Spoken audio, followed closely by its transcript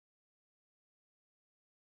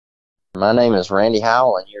My name is Randy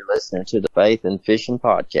Howell, and you're listening to the Faith and Fishing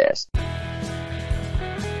Podcast.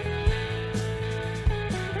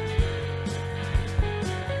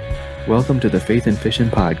 Welcome to the Faith and Fishing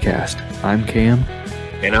Podcast. I'm Cam.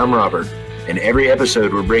 And I'm Robert. In every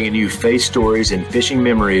episode, we're bringing you faith stories and fishing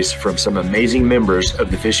memories from some amazing members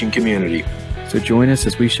of the fishing community. So join us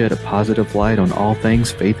as we shed a positive light on all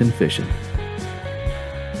things faith and fishing.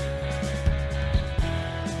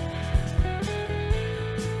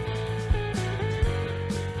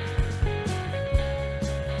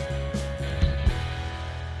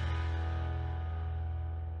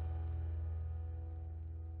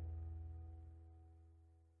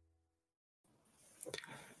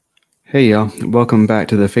 Hey y'all, welcome back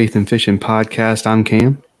to the Faith and Fishing Podcast. I'm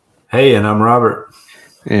Cam. Hey, and I'm Robert.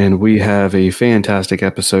 And we have a fantastic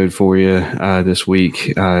episode for you this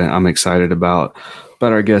week. I'm excited about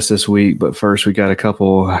our guest this week, but first we got a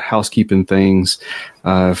couple housekeeping things.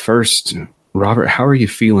 First, Robert, how are you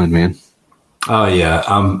feeling, man? Oh yeah,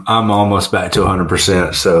 I'm almost back to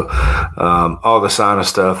 100%. So all the sinus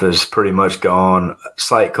stuff is pretty much gone.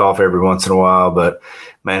 Slight cough every once in a while, but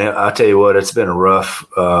man, I tell you what, it's been a rough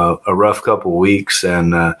couple of weeks,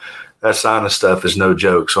 and that sinus stuff is no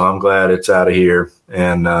joke. So I'm glad it's out of here,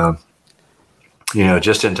 and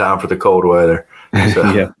just in time for the cold weather. So.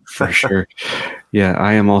 Yeah, for sure. Yeah,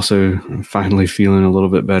 I am also finally feeling a little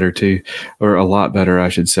bit better too, or a lot better, I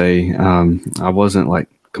should say. I wasn't like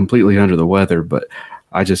completely under the weather, but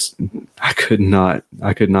I could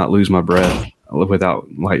not lose my breath without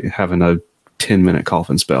like having a 10-minute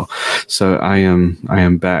coughing spell. So I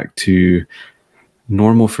am back to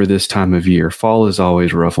normal for this time of year. Fall is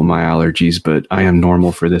always rough on my allergies, but I am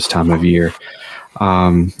normal for this time of year.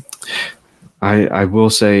 I will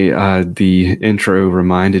say the intro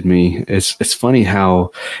reminded me, it's funny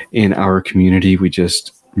how in our community we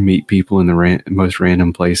just meet people in the most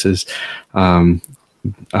random places.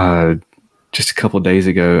 Just a couple of days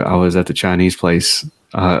ago, I was at the Chinese place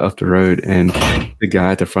up the road, and the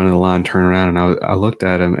guy at the front of the line turned around, and I looked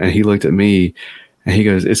at him, and he looked at me, and he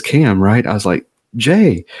goes, "It's Cam, right?" I was like,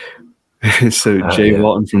 "Jay." So Jay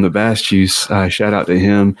Walton from the Bass Juice, shout out to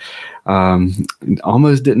him.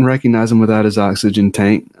 Almost didn't recognize him without his oxygen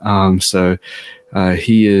tank. So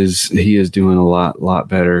he is doing a lot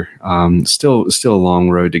better. Still a long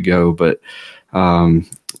road to go, but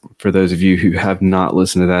for those of you who have not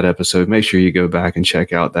listened to that episode, make sure you go back and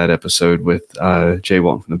check out that episode with Jay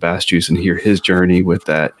Walton from the Bass Juice and hear his journey with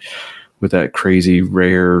that crazy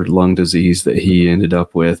rare lung disease that he ended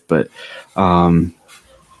up with. But so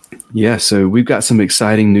we've got some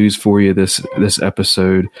exciting news for you this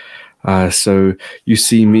episode. So you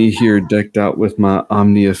see me here decked out with my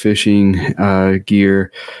Omnia fishing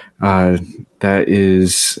gear.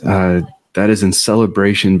 That is in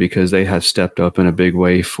celebration because they have stepped up in a big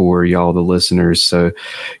way for y'all, the listeners. So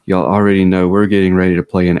y'all already know we're getting ready to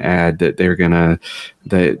play an ad that they're gonna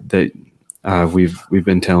we've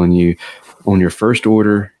been telling you. On your first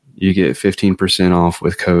order, you get 15% off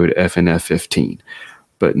with code FNF15.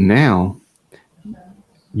 But now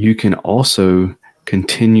you can also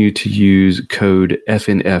continue to use code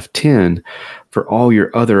FNF10 for all your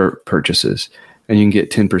other purchases, and you can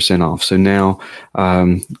get 10% off. So now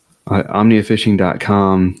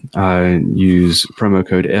OmniaFishing.com, use promo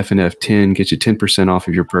code FNF10, get you 10% off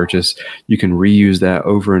of your purchase. You can reuse that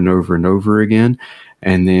over and over and over again.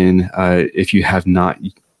 And then if you have not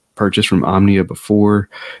purchased from Omnia before,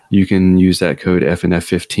 you can use that code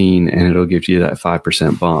FNF15 and it'll give you that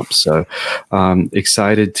 5% bump. So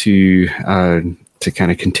excited to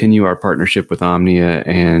kind of continue our partnership with Omnia,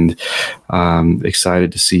 and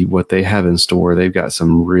excited to see what they have in store. They've got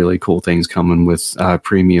some really cool things coming with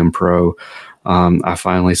Premium Pro. I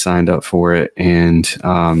finally signed up for it, and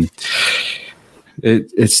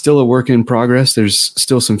it's still a work in progress. There's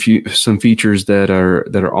still some features that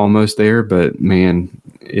are almost there, but man,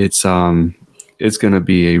 it's going to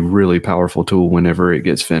be a really powerful tool whenever it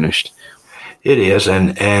gets finished. It is.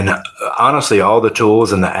 And honestly, all the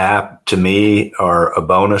tools in the app to me are a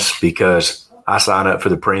bonus because I sign up for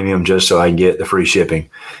the premium just so I can get the free shipping,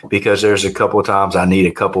 because there's a couple of times I need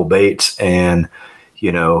a couple baits and,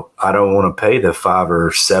 I don't want to pay the $5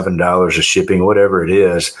 or $7 of shipping, whatever it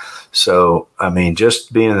is. So, I mean,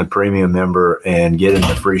 just being the premium member and getting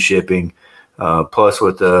the free shipping, plus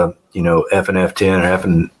with the, FNF10 or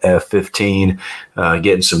FNF15,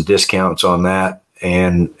 getting some discounts on that.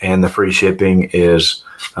 And the free shipping is,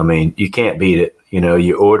 I mean, you can't beat it.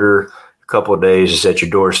 You order a couple of days, it's at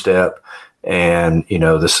your doorstep, and,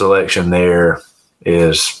 the selection there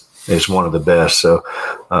is one of the best. So,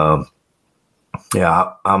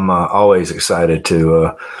 I'm always excited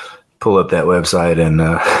to pull up that website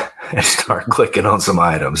and start clicking on some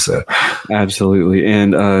items. So. Absolutely.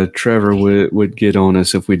 And Trevor would get on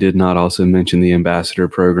us if we did not also mention the ambassador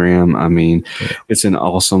program. I mean, it's an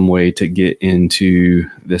awesome way to get into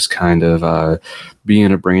this kind of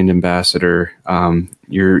being a brand ambassador.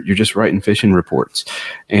 You're just writing fishing reports,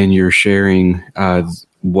 and you're sharing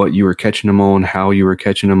what you were catching them on, how you were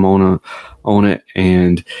catching them on it,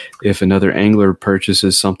 and if another angler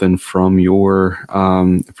purchases something from your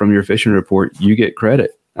fishing report, you get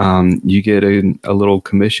credit. You get a little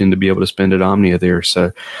commission to be able to spend at Omnia there.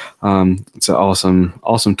 So it's an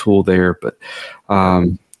awesome tool there. But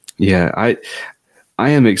yeah, I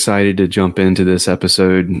am excited to jump into this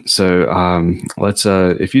episode. So let's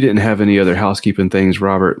if you didn't have any other housekeeping things,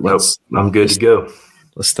 Robert, I'm good to go.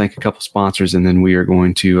 Let's thank a couple sponsors, and then we are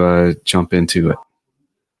going to jump into it.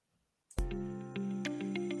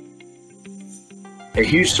 A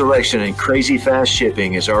huge selection and crazy fast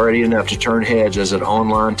shipping is already enough to turn heads as an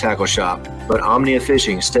online tackle shop, but Omnia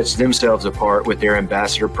Fishing sets themselves apart with their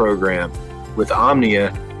ambassador program. With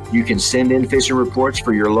Omnia, you can send in fishing reports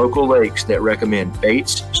for your local lakes that recommend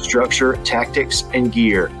baits, structure, tactics, and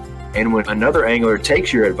gear. And when another angler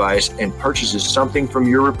takes your advice and purchases something from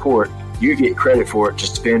your report, you get credit for it to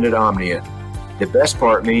spend at Omnia. The best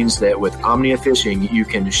part means that with Omnia Fishing, you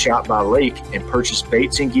can shop by lake and purchase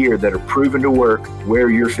baits and gear that are proven to work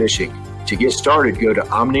where you're fishing. To get started, go to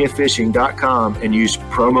omniafishing.com and use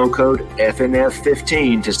promo code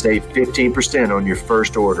FNF15 to save 15% on your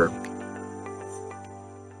first order.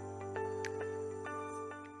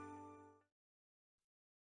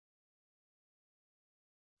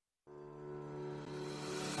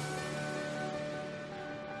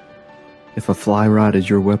 If a fly rod is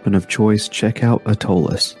your weapon of choice, check out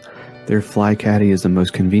Atollas. Their Fly Caddy is the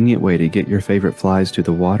most convenient way to get your favorite flies to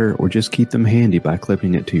the water, or just keep them handy by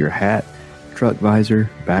clipping it to your hat, truck visor,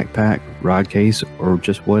 backpack, rod case, or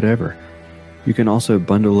just whatever. You can also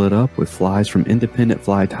bundle it up with flies from independent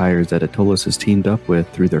fly tires that Atollas has teamed up with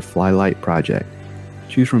through their Fly Light project.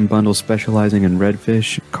 Choose from bundles specializing in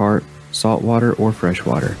redfish, carp, saltwater, or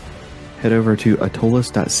freshwater. Head over to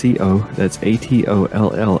atollas.co, that's ATOLLAS.co,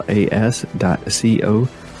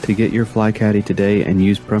 to get your Fly Caddy today and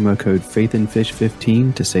use promo code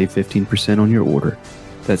FAITHINFISH15 to save 15% on your order.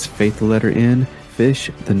 That's faith the letter N,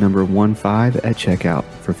 fish the number 15 at checkout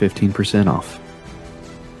for 15% off.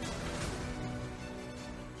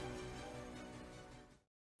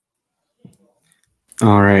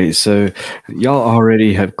 All right, so y'all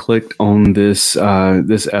already have clicked on this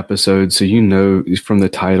this episode, so you know from the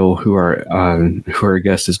title who our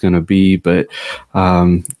guest is going to be. But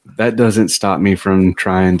that doesn't stop me from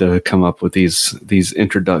trying to come up with these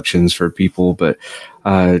introductions for people. But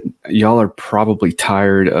y'all are probably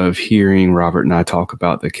tired of hearing Robert and I talk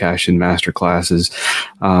about the Cash-In Masterclasses,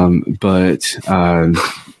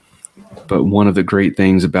 But one of the great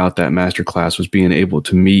things about that masterclass was being able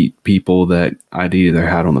to meet people that I'd either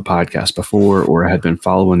had on the podcast before or had been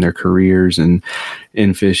following their careers in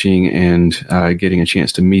fishing, and getting a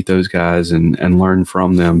chance to meet those guys and learn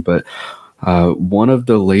from them. But one of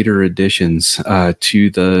the later additions to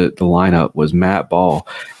the lineup was Matt Ball.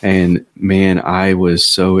 And man, I was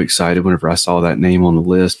so excited whenever I saw that name on the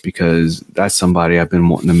list, because that's somebody I've been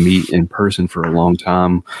wanting to meet in person for a long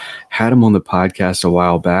time. Had him on the podcast a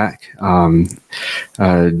while back.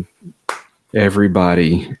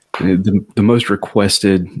 Everybody, the most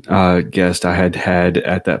requested guest I had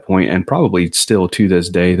at that point, and probably still to this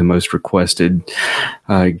day, the most requested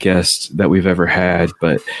guest that we've ever had.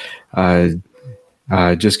 But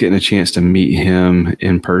just getting a chance to meet him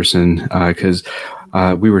in person, because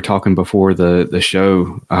we were talking before the show,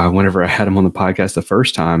 whenever I had him on the podcast the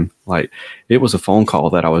first time, like, it was a phone call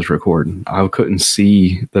that I was recording. I couldn't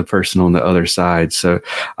see the person on the other side. So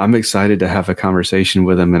I'm excited to have a conversation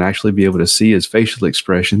with him and actually be able to see his facial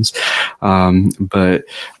expressions. But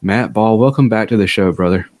Matt Ball, welcome back to the show,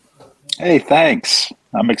 brother. Hey, thanks.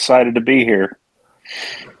 I'm excited to be here.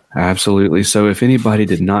 Absolutely. So if anybody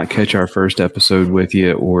did not catch our first episode with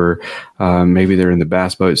you, or maybe they're in the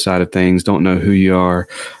bass boat side of things, don't know who you are,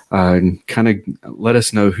 kind of let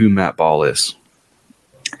us know who Matt Ball is.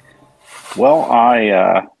 Well,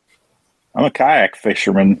 I'm a kayak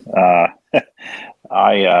fisherman.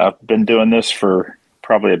 I've been doing this for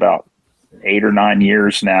probably about 8 or 9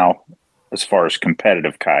 years now, as far as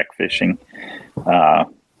competitive kayak fishing.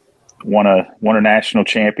 Won a national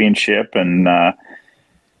championship, and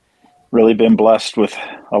really been blessed with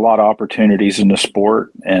a lot of opportunities in the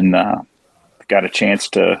sport, and got a chance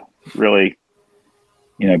to really,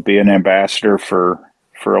 be an ambassador for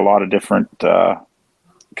a lot of different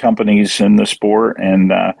companies in the sport.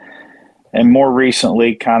 And more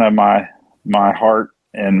recently, kind of my heart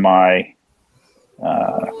and my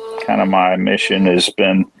kind of my mission has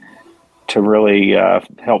been to really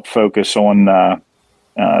help focus on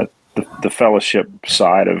the fellowship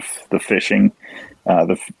side of the fishing,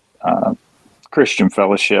 the Christian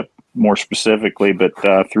fellowship more specifically, but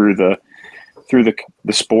through the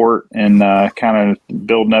sport, and kind of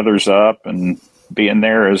building others up and being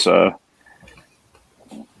there as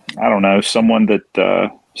someone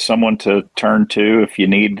to turn to if you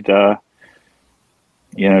need,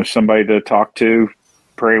 somebody to talk to,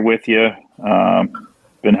 pray with you.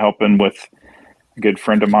 Been helping with a good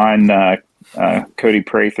friend of mine, Cody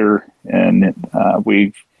Prather, and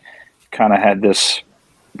we've kind of had this,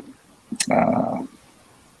 kind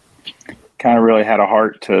of really had a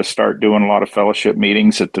heart to start doing a lot of fellowship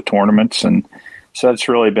meetings at the tournaments. And so that's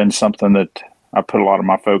really been something that I put a lot of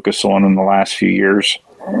my focus on in the last few years.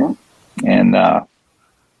 And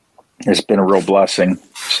it's been a real blessing.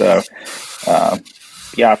 So,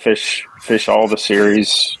 I fish all the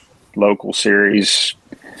series, local series,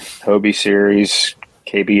 Hobie series,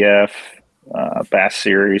 KBF, Bass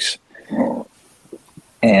series,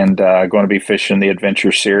 and going to be fishing the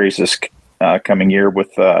Adventure series this coming year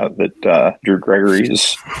with that Drew Gregory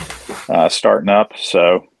is starting up.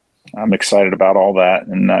 So I'm excited about all that,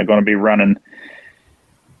 and going to be running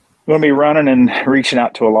and reaching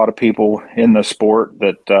out to a lot of people in the sport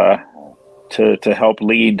that to help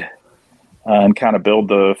lead and kind of build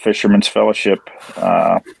the Fisherman's Fellowship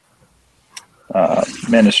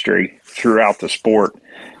ministry throughout the sport,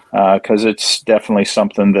 because it's definitely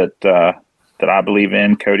something that I believe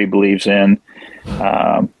in, Cody believes in,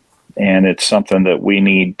 and it's something that we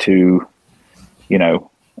need to,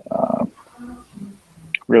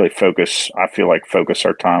 really focus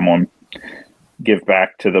our time on, give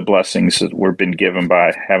back to the blessings that we've been given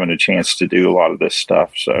by having a chance to do a lot of this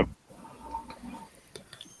stuff. So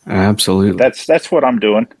absolutely, that's what I'm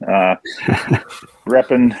doing.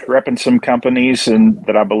 repping some companies and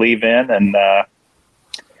that I believe in, and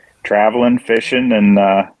traveling, fishing, and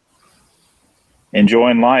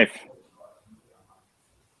enjoying life.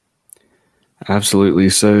 Absolutely.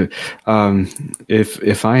 So,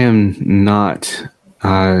 if I am not,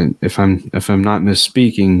 if I'm not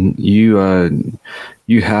misspeaking,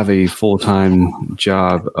 you have a full-time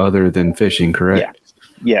job other than fishing, correct?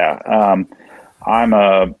 Yeah. I'm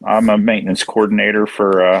a maintenance coordinator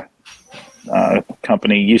for a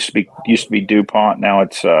company. Used to be DuPont. Now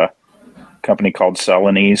it's a company called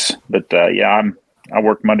Celanese. But I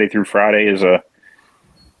work Monday through Friday as a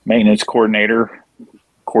maintenance coordinator,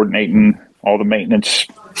 coordinating all the maintenance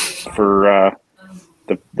for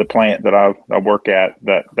the plant that I work at,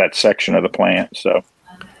 that section of the plant. So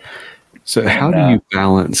how do you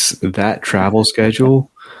balance that travel schedule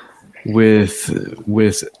with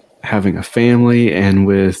having a family and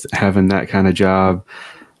with having that kind of job?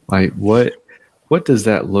 Like what does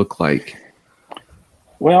that look like?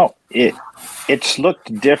 Well, it's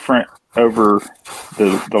looked different over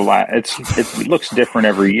it looks different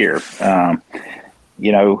every year.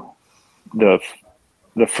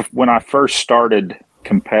 When I first started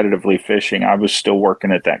competitively fishing, I was still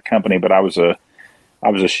working at that company, but I was a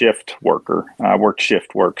shift worker. I worked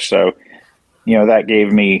shift work. So, that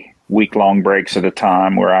gave me week-long breaks at a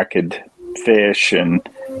time where I could fish and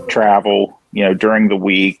travel, during the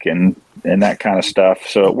week and that kind of stuff.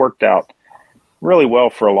 So it worked out really well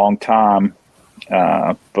for a long time.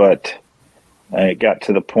 But it got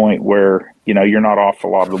to the point where, you're not off a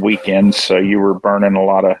lot of the weekends. So you were burning a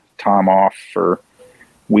lot of time off for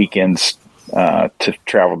weekends to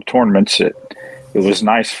travel to tournaments. It was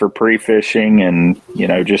nice for pre-fishing and,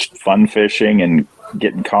 just fun fishing and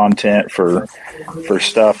getting content for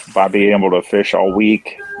stuff by being able to fish all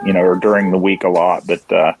week, or during the week a lot.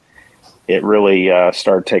 But it really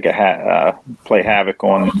started to play havoc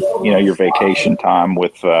on, your vacation time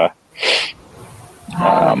with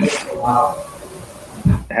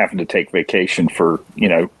having to take vacation for,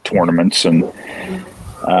 tournaments. And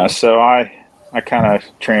so I kind of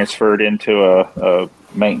transferred into a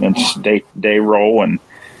maintenance day role, and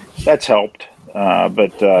that's helped.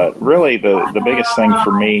 But really the biggest thing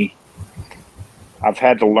for me, I've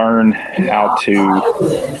had to learn how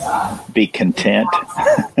to be content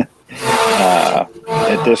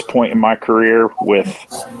at this point in my career with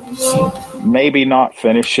maybe not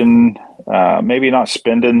finishing, maybe not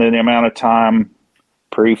spending the amount of time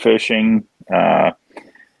pre-fishing that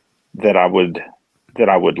I would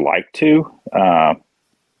like to,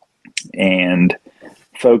 and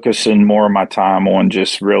focusing more of my time on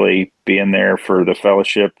just really being there for the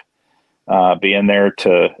fellowship, being there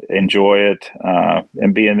to enjoy it,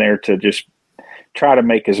 and being there to just try to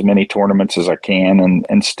make as many tournaments as I can,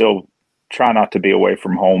 and still try not to be away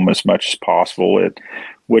from home as much as possible,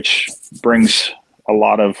 which brings a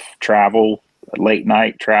lot of travel, late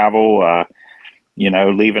night travel,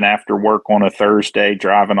 leaving after work on a Thursday,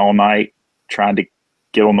 driving all night, trying to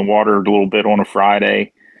get on the water a little bit on a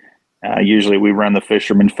Friday. Usually we run the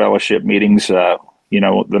Fisherman Fellowship meetings, the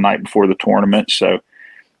night before the tournament. So,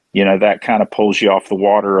 that kind of pulls you off the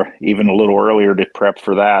water even a little earlier to prep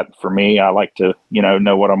for that. For me, I like to,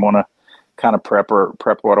 know what I'm going to kind of prep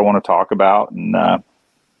what I want to talk about. And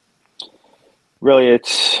really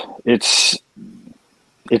it's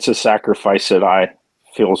a sacrifice that I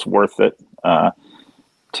feel is worth it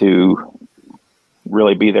to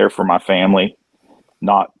really be there for my family,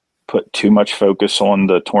 not put too much focus on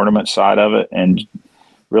the tournament side of it, and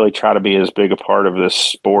really try to be as big a part of this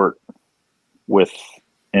sport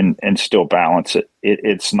and still balance it.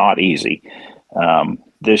 It's not easy.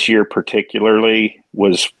 This year particularly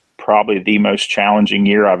was probably the most challenging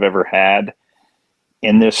year I've ever had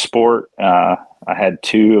in this sport. I had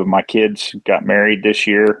 2 of my kids got married this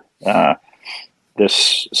year,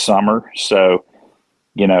 this summer. So,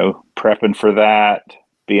 prepping for that,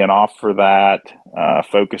 being off for that,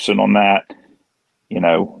 focusing on that,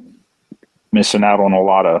 missing out on a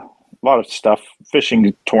lot of stuff,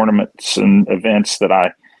 fishing tournaments and events that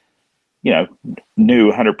I,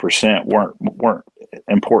 knew 100% weren't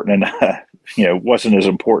important enough, wasn't as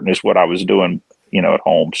important as what I was doing, at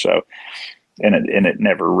home. So, and it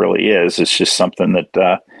never really is. It's just something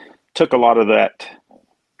that took a lot of that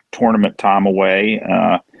tournament time away.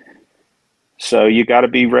 So you got to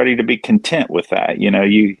be ready to be content with that.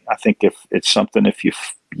 I think if it's something, if you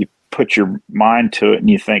put your mind to it and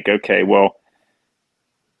you think, okay, well,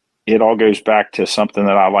 it all goes back to something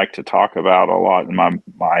that I like to talk about a lot in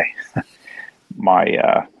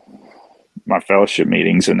my fellowship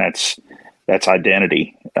meetings, and that's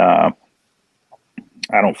identity. I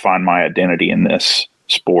don't find my identity in this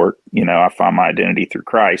sport. I find my identity through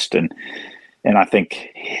Christ, and I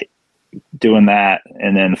think doing that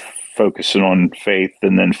and then focusing on faith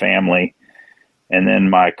and then family and then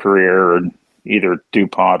my career, or either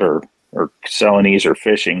DuPont or Celanese or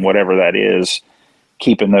fishing, whatever that is,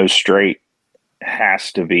 keeping those straight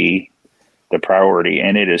has to be the priority.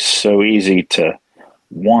 And it is so easy to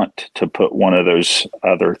want to put one of those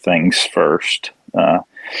other things first.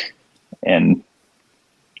 And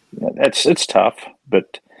it's tough,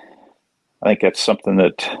 but I think that's something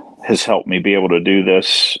that has helped me be able to do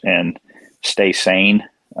this and stay sane.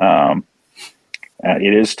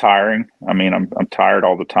 It is tiring. I mean, I'm tired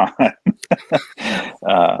all the time.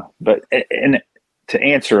 But to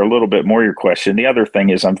answer a little bit more your question, the other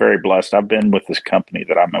thing is I'm very blessed. I've been with this company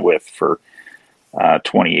that I'm with for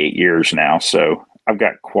 28 years now. So I've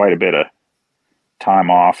got quite a bit of time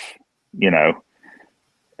off,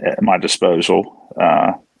 at my disposal.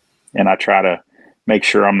 And I try to make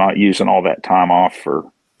sure I'm not using all that time off for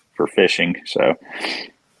fishing. So,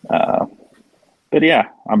 but yeah,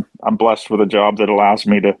 I'm blessed with a job that allows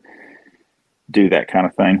me to do that kind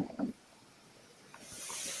of thing.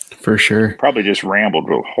 For sure. Probably just rambled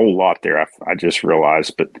a whole lot there. I just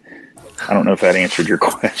realized, but I don't know if that answered your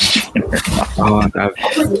question or not.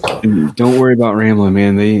 Don't worry about rambling,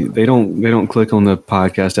 man. They don't click on the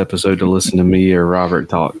podcast episode to listen to me or Robert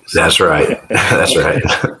talk. So. That's right. That's right.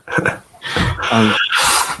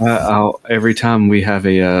 Every time we have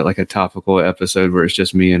a topical episode where it's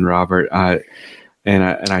just me and Robert, I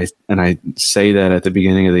say that at the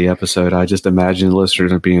beginning of the episode, I just imagine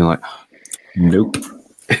listeners are being like, nope.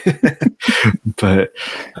 but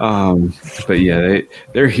yeah,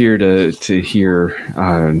 they're here to hear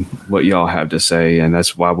what y'all have to say, and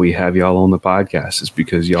that's why we have y'all on the podcast, is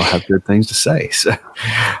because y'all have good things to say. So,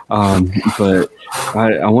 but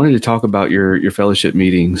I wanted to talk about your fellowship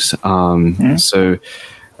meetings. So,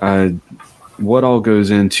 what all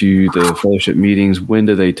goes into the fellowship meetings? When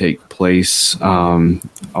do they take place? All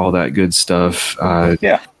that good stuff.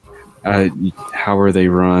 How are they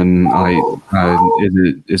run?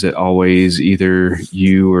 Is it always either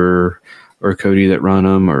you or Cody that run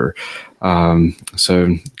them, or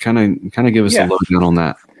so kind of give us a lowdown on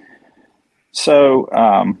that.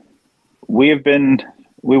 So we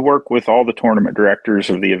work with all the tournament directors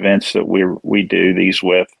of the events that we do these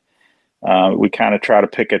with. We kind of try to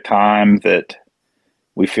pick a time that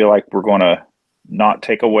we feel like we're going to not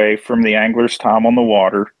take away from the angler's time on the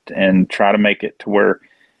water, and try to make it to where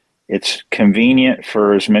it's convenient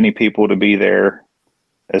for as many people to be there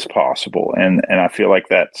as possible. And I feel like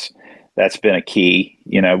that's been a key.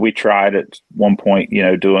 We tried at one point,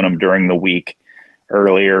 doing them during the week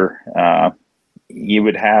earlier. You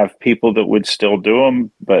would have people that would still do them,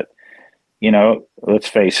 but let's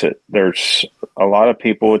face it, there's a lot of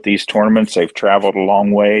people at these tournaments. They've traveled a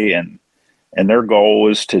long way, and their goal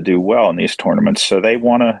is to do well in these tournaments. So they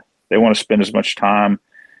want to spend as much time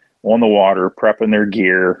on the water, prepping their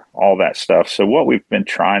gear, all that stuff. So what we've been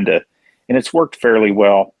trying to, and it's worked fairly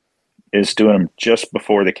well, is doing them just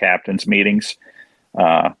before the captain's meetings.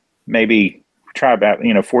 Maybe try about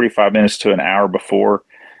 45 minutes to an hour before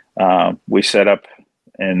we set up,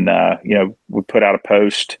 and we put out a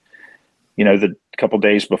post the couple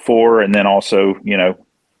days before, and then also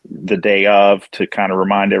the day of, to kind of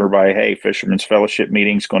remind everybody, hey, Fisherman's Fellowship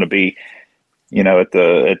meeting is going to be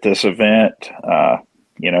at this event.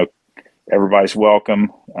 Everybody's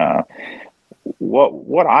welcome.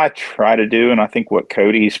 What I try to do, and I think what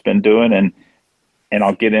Cody's been doing, and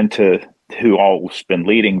I'll get into who all's been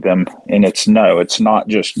leading them, and it's not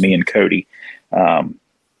just me and Cody. But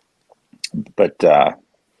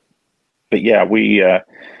yeah,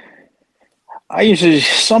 I usually,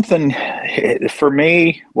 something for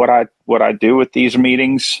me, what I do with these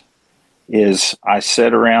meetings is I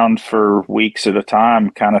sit around for weeks at a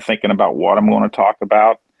time, kind of thinking about what I'm going to talk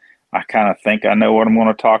about. I kind of think I know what I'm going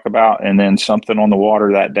to talk about, and then something on the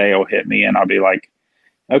water that day will hit me, and I'll be like,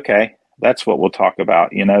 okay, that's what we'll talk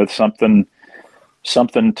about.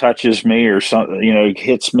 Something touches me, or something,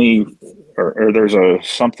 hits me, or there's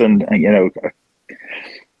something,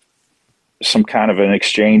 some kind of an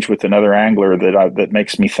exchange with another angler that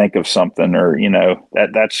makes me think of something, or,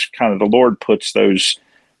 that's kind of, the Lord puts those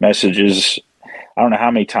messages. I don't know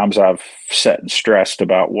how many times I've sat and stressed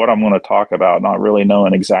about what I'm going to talk about, not really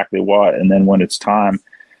knowing exactly what. And then when it's time,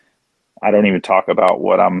 I don't even talk about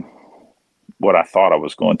what I thought I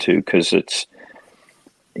was going to, because it's,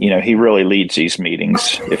 he really leads these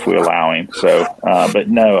meetings if we allow him. So,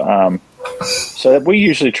 so we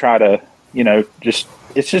usually try to,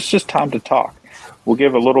 it's just time to talk. We'll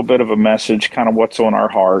give a little bit of a message, kind of what's on our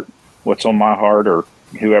heart, what's on my heart, or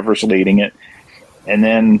whoever's leading it. And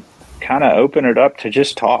then kind of open it up to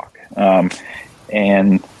just talk.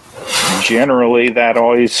 And generally that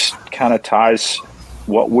always kind of ties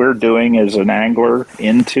what we're doing as an angler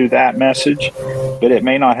into that message, but it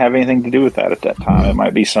may not have anything to do with that at that time. It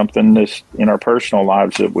might be something that's in our personal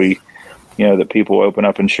lives that we, that people open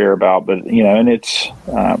up and share about, but, and it's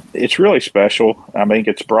really special. I think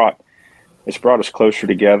it's brought us closer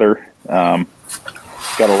together.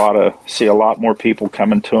 See a lot more people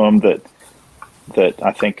coming to them that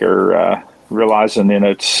I think are realizing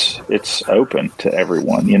it's open to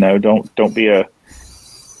everyone. Don't be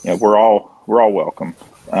we're all welcome.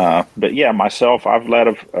 But yeah, myself, I've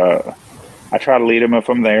I try to lead them if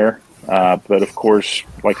I'm there. But of course,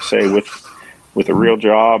 like I say, with a real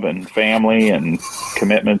job and family and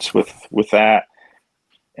commitments with that,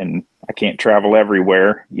 and I can't travel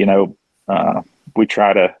everywhere. We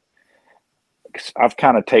try to. I've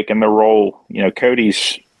kind of taken the role.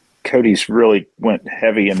 Cody's really went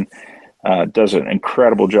heavy and does an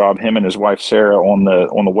incredible job. Him and his wife Sarah on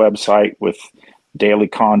the website with daily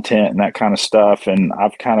content and that kind of stuff. And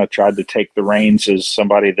I've kind of tried to take the reins as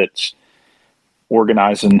somebody that's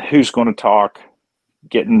organizing who's going to talk,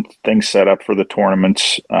 getting things set up for the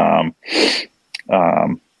tournaments. And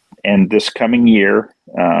this coming year,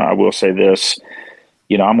 I will say this,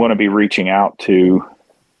 I'm going to be reaching out to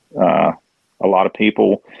a lot of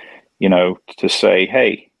people, to say,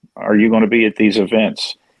 hey, are you going to be at these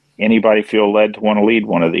events? Anybody feel led to want to lead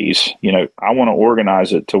one of these? I want to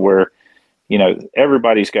organize it to where,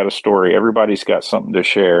 everybody's got a story. Everybody's got something to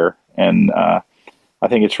share. And I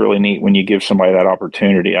think it's really neat when you give somebody that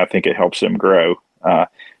opportunity. I think it helps them grow.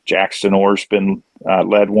 Jackson Orr's been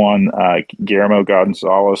led one. Guillermo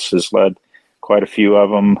Gonzalez has led quite a few of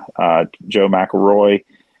them. Joe McElroy,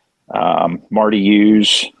 Marty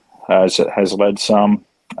Hughes has led some.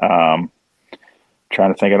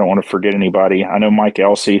 Trying to think, I don't want to forget anybody. I know Mike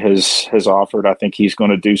Elsey has offered. I think he's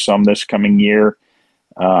going to do some this coming year.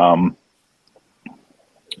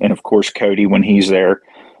 And of course, Cody, when he's there,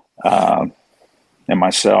 and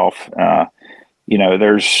myself,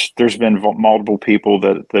 there's been multiple people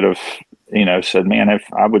that have, said, man,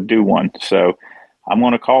 if I would do one. So I'm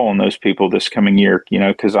going to call on those people this coming year,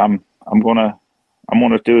 cause I'm going to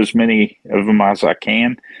do as many of them as I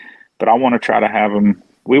can, but I want to try to have them.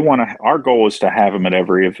 Our goal is to have them at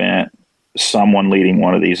every event, someone leading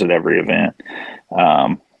one of these at every event.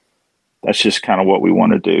 That's just kind of what we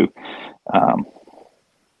want to do.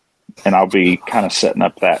 And I'll be kind of setting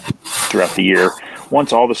up that throughout the year.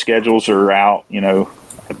 Once all the schedules are out,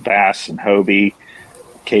 Bass and Hobie,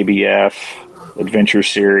 KBF, Adventure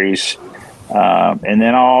Series. And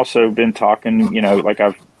then I've also been talking, like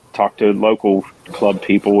I've talked to local club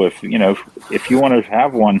people. If you want to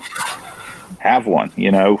have one, have one.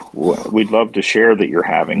 We'd love to share that you're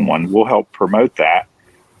having one. We'll help promote that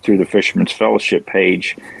through the Fisherman's Fellowship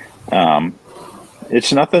page.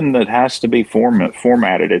 It's nothing that has to be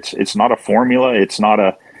formatted. It's not a formula. It's not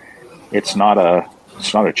a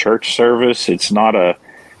church service. It's not a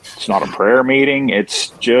prayer meeting. It's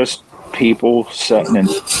just people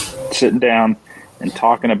sitting down and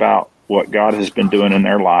talking about what God has been doing in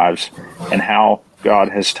their lives and how God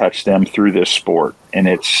has touched them through this sport. And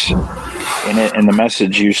and the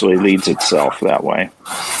message usually leads itself that way.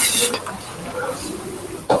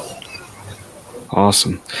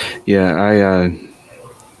 Awesome. Yeah,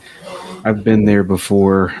 I've been there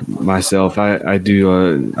before myself. I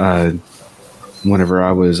do whenever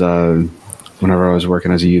I was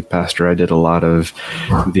working as a youth pastor, I did a lot of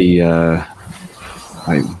the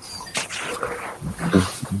I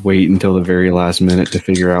wait until the very last minute to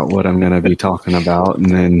figure out what I'm going to be talking about, and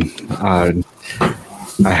then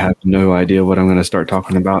I have no idea what I'm going to start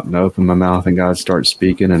talking about, and I open my mouth and God starts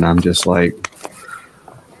speaking, and I'm just like,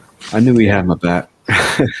 I knew He had my back.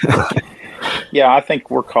 Yeah, I think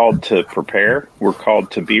we're called to prepare. We're called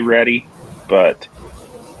to be ready, but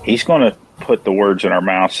He's going to put the words in our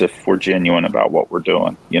mouths if we're genuine about what we're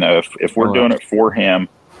doing. If we're doing it for Him,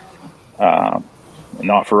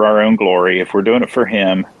 not for our own glory, if we're doing it for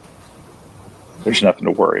Him, there's nothing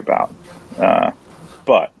to worry about.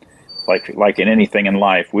 But like in anything in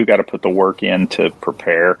life, we've got to put the work in to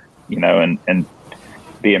prepare, and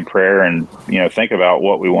be in prayer and, think about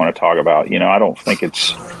what we want to talk about. I don't think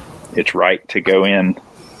it's right to go in,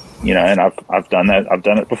 and I've done that. I've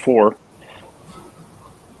done it before.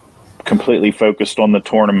 Completely focused on the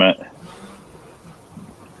tournament,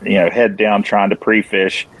 head down trying to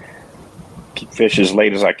pre-fish, fish as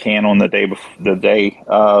late as I can on the day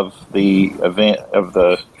of the event of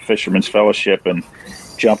the Fisherman's Fellowship, and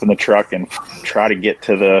jump in the truck and try to get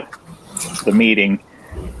to the meeting,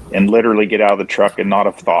 and literally get out of the truck and not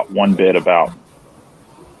have thought one bit about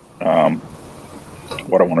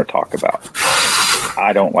what I want to talk about.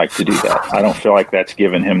 I don't like to do that. I don't feel like that's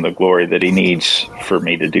given Him the glory that He needs for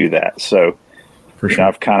me to do that. So For sure.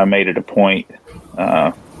 I've kind of made it a point.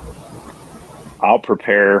 I'll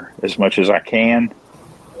prepare as much as I can,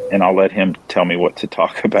 and I'll let Him tell me what to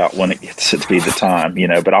talk about when it gets to be the time,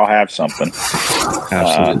 but I'll have something.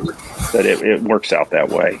 Absolutely. But it works out that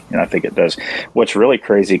way, and I think it does. What's really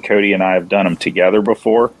crazy, Cody and I have done them together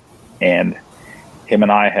before, and him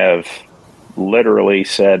and I have literally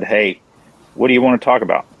said, hey, what do you want to talk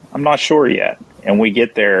about? I'm not sure yet. And we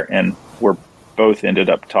get there, and we're both ended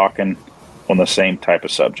up talking on the same type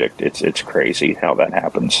of subject. It's crazy how that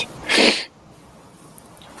happens.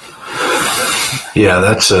 Yeah,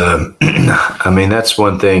 that's that's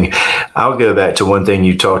one thing. I'll go back to one thing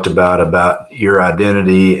you talked about your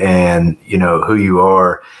identity and, who you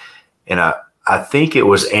are. And I think it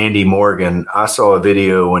was Andy Morgan. I saw a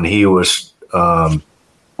video when he was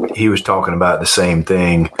talking about the same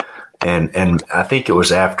thing. And I think it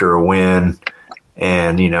was after a win,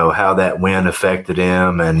 and, how that win affected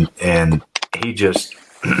him. And he just,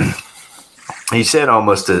 he said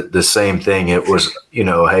almost the same thing. It was,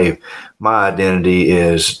 hey, my identity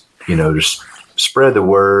is, to spread the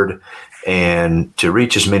word and to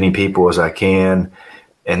reach as many people as I can.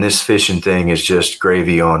 And this fishing thing is just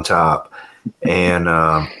gravy on top. And,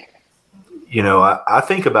 I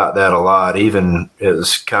think about that a lot. Even it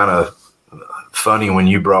was kind of funny when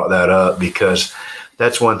you brought that up, because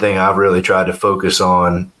that's one thing I've really tried to focus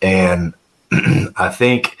on. And I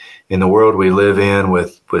think in the world we live in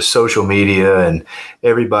with social media, and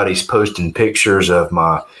everybody's posting pictures of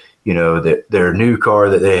their new car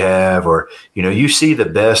that they have, or, you see the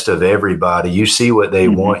best of everybody. You see what they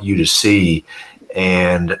want you to see.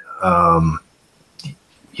 And,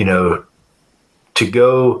 to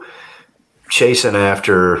go chasing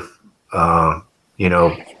after,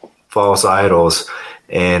 false idols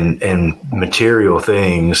and material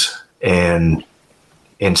things, and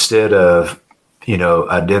instead of,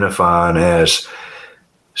 identifying as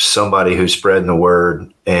somebody who's spreading the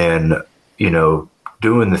word and,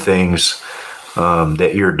 doing the things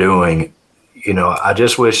that you're doing, I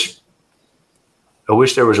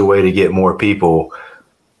wish there was a way to get more people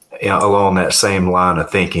along that same line of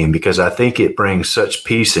thinking, because I think it brings such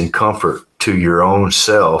peace and comfort to your own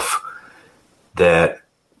self that,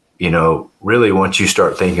 really once you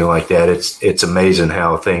start thinking like that, it's amazing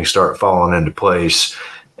how things start falling into place,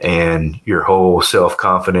 and your whole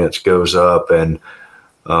self-confidence goes up. And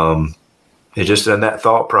it just, in that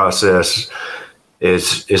thought process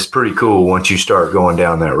is pretty cool once you start going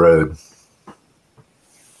down that road.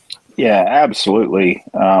 Yeah, absolutely.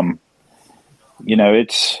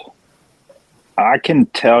 I can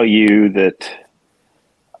tell you that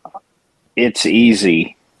it's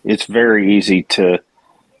easy. It's very easy to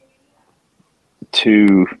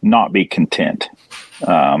not be content.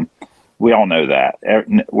 We all know that.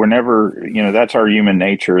 We're never, that's our human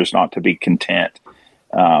nature, is not to be content.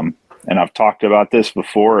 And I've talked about this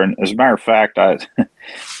before. And as a matter of fact,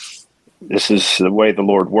 this is the way the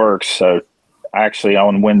Lord works. So actually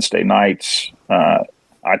on Wednesday nights,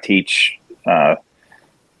 I teach the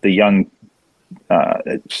young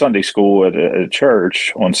Sunday school at a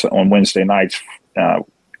church on Wednesday nights,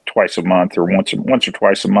 twice a month, or once or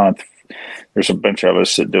twice a month. There's a bunch of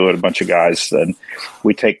us that do it, a bunch of guys. Then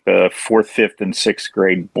we take the 4th, 5th, and 6th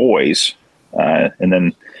grade boys, and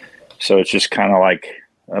then so it's just kind of like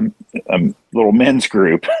a little men's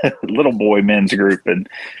group, little boy men's group. And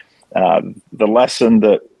the lesson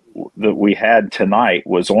that we had tonight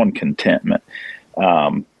was on contentment,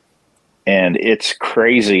 and it's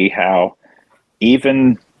crazy how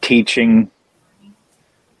even teaching,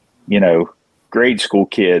 grade school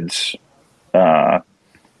kids,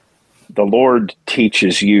 the Lord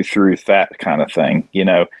teaches you through that kind of thing.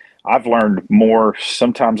 I've learned more.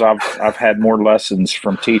 Sometimes I've had more lessons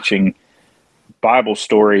from teaching Bible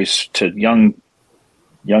stories to young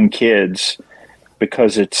kids,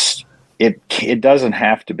 because it doesn't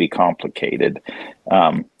have to be complicated.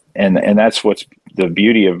 And that's what's the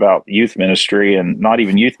beauty about youth ministry, and not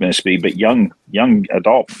even youth ministry, but young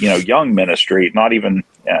adult, young ministry, not even,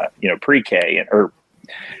 pre-K or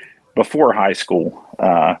before high school.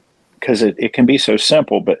 Because it can be so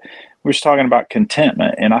simple. But we're just talking about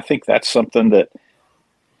contentment. And I think that's something that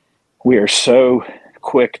we are so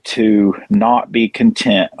quick to not be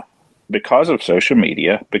content because of social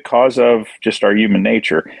media, because of just our human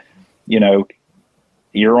nature.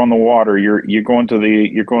 You're on the water,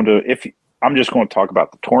 I'm just going to talk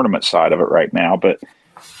about the tournament side of it right now, but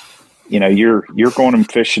you're going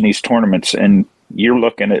and fishing these tournaments, and you're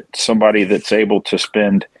looking at somebody that's able to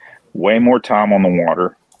spend way more time on the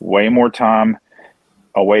water, way more time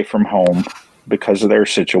away from home because of their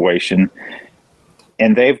situation,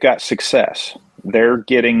 and they've got success. They're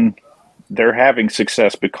having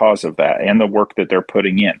success because of that and the work that they're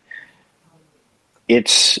putting in.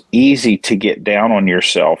 It's easy to get down on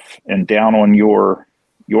yourself and down on your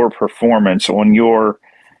performance, on your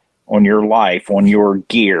life, on your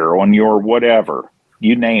gear, on your whatever,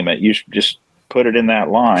 you name it. You just put it in that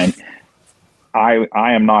line. I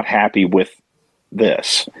am not happy with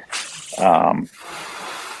this.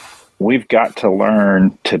 We've got to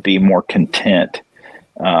learn to be more content,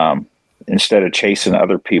 instead of chasing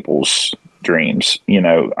other people's dreams.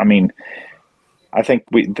 I think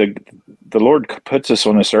the Lord puts us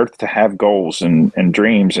on this earth to have goals and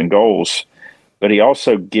dreams and goals, but he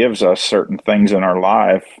also gives us certain things in our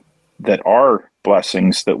life that are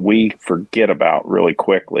blessings that we forget about really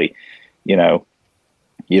quickly. You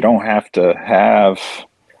don't have to have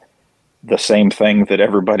the same thing that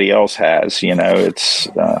everybody else has. It's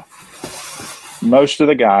most of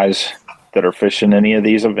the guys that are fishing any of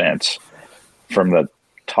these events, from the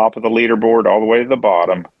top of the leaderboard all the way to the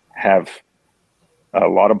bottom, have a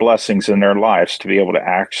lot of blessings in their lives to be able to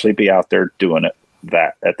actually be out there doing it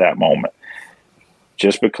at that moment.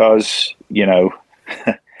 Just because,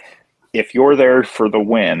 if you're there for the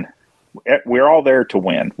win, we're all there to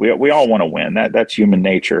win. We all want to win. That's human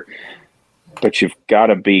nature. But you've got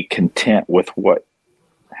to be content with what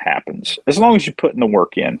happens, as long as you put in the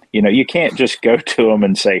work in. You can't just go to them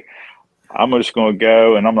and say, I'm just going to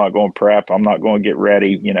go and I'm not going to prep. I'm not going to get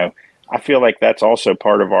ready. I feel like that's also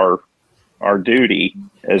part of our duty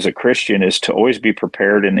as a Christian, is to always be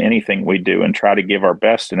prepared in anything we do and try to give our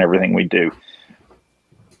best in everything we do.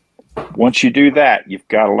 Once you do that, you've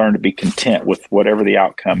got to learn to be content with whatever the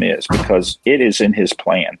outcome is, because it is in his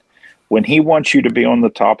plan. When he wants you to be on the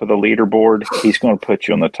top of the leaderboard, he's going to put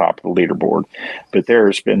you on the top of the leaderboard. But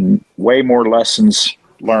there's been way more lessons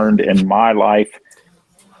learned in my life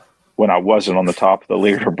when I wasn't on the top of the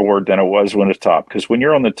leaderboard than it was when it's top. Because when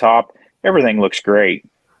you're on the top, everything looks great.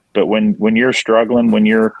 But when you're struggling, when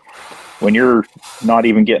you're not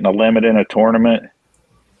even getting a limit in a tournament,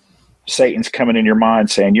 Satan's coming in your mind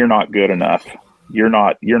saying, you're not good enough. You're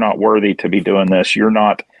not worthy to be doing this. You're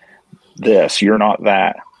not this. You're not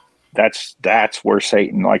that. That's where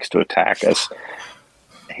Satan likes to attack us.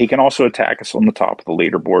 He can also attack us on the top of the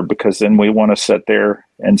leaderboard, because then we want to sit there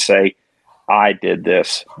and say, I did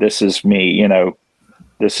this. This is me. The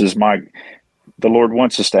Lord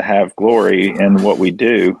wants us to have glory in what we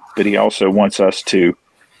do, but he also wants us to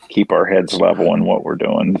keep our heads level in what we're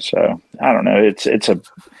doing. So I don't know. It's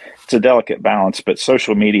a delicate balance, but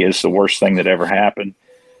social media is the worst thing that ever happened.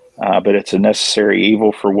 But it's a necessary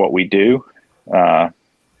evil for what we do. I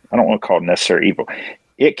don't want to call it necessary evil.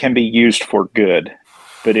 It can be used for good,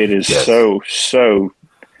 but it is so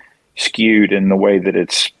skewed in the way that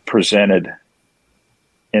it's presented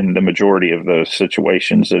in the majority of those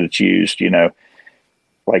situations that it's used.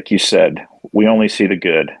 Like you said, we only see the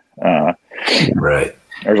good. Right.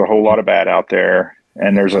 There's a whole lot of bad out there,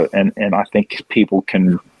 and and I think people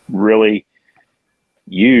can really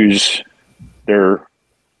use their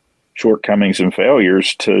shortcomings and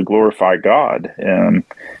failures to glorify God.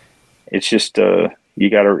 It's just you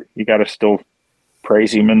gotta still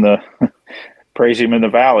praise him in the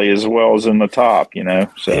valley as well as in the top,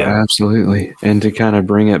 So Yeah, absolutely. And to kind of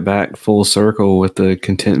bring it back full circle with the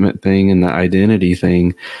contentment thing and the identity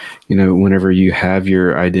thing, whenever you have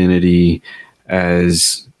your identity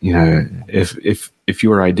as, if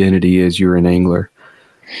your identity is you're an angler,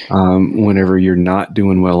 whenever you're not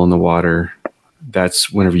doing well in the water,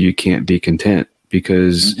 that's whenever you can't be content,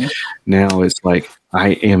 because now it's like,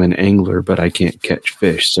 I am an angler, but I can't catch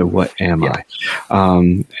fish. So what am I?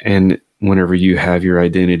 And whenever you have your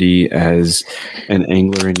identity as an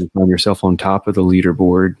angler and you find yourself on top of the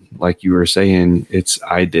leaderboard, like you were saying, it's,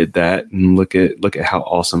 I did that, and look at how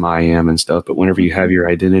awesome I am and stuff. But whenever you have your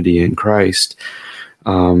identity in Christ,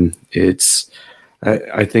 it's,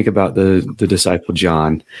 I think about the disciple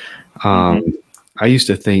John. I used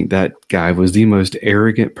to think that guy was the most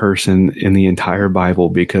arrogant person in the entire Bible,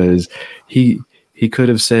 because he could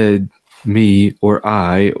have said me or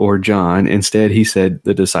I or John. Instead, he said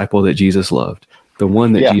the disciple that Jesus loved, the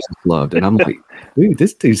one that Jesus loved. And I'm like, dude,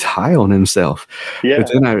 this dude's high on himself. Yeah.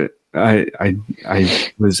 But then I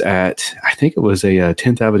was at, I think it was a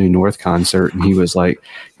 10th Avenue North concert, and he was like,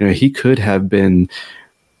 he could have been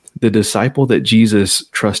the disciple that Jesus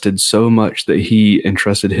trusted so much that he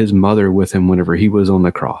entrusted his mother with him whenever he was on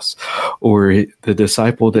the cross, or the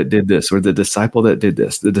disciple that did this, or the disciple that did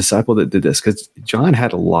this, the disciple that did this, because John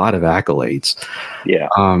had a lot of accolades. Yeah.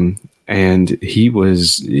 And he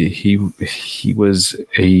was a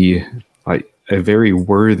very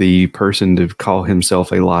worthy person to call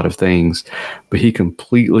himself a lot of things, but he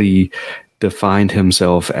completely defined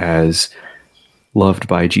himself as loved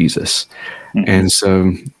by Jesus. And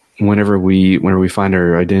so whenever we find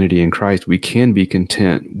our identity in Christ, we can be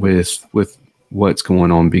content with what's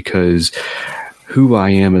going on, because who I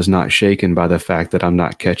am is not shaken by the fact that I'm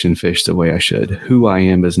not catching fish the way I should. Who I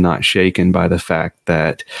am is not shaken by the fact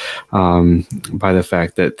that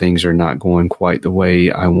things are not going quite the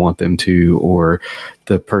way I want them to, or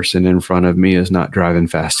the person in front of me is not driving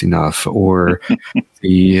fast enough, or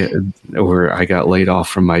or I got laid off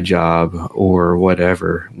from my job, or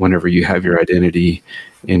whatever. Whenever you have your identity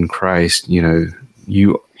in Christ,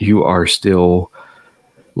 you are still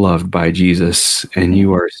loved by Jesus, and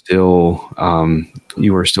you are still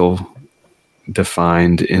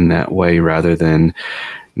defined in that way, rather than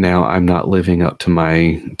now I'm not living up to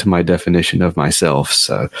my definition of myself.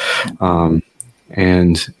 So,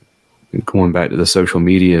 and going back to the social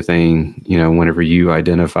media thing, whenever you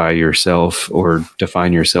identify yourself or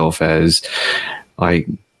define yourself as like,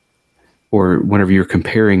 or whenever you're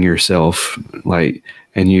comparing yourself, like,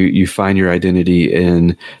 and you find your identity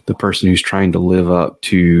in the person who's trying to live up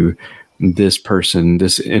to this person,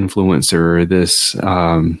 this influencer,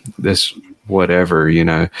 this whatever,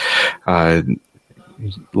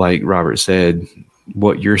 like Robert said,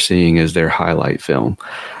 what you're seeing is their highlight film.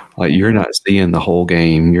 Like, you're not seeing the whole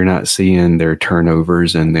game. You're not seeing their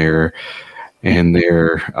turnovers and their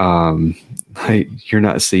you're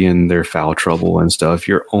not seeing their foul trouble and stuff.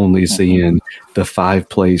 You're only seeing the 5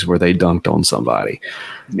 plays where they dunked on somebody.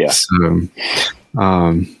 Yeah. So,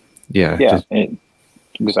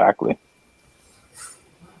 exactly.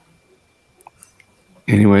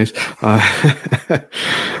 Anyways,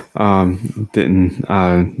 didn't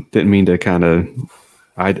mean to kind of.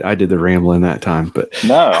 I did the rambling that time, but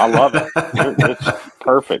no, I love it. It's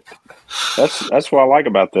perfect. That's what I like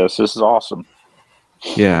about this. This is awesome.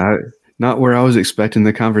 Yeah, not where I was expecting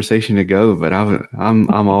the conversation to go, but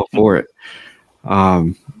I'm all for it.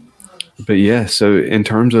 But yeah, so in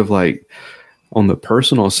terms of like on the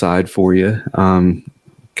personal side for you,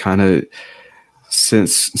 kind of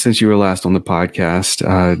since you were last on the podcast,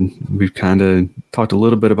 we've kind of talked a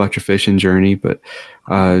little bit about your fishing journey, but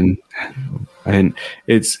and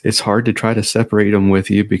it's hard to try to separate them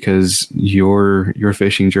with you, because your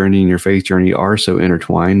fishing journey and your faith journey are so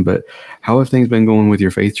intertwined. But how have things been going with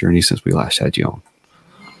your faith journey since we last had you on?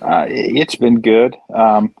 It's been good.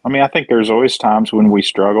 I think there's always times when we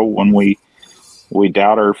struggle, when we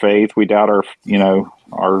doubt our faith, we doubt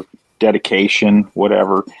our dedication,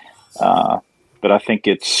 whatever. But I think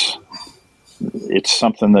it's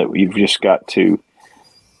something that we've just got to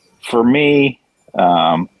for me,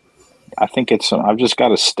 I think I've just got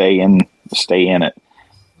to stay in it.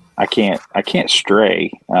 I can't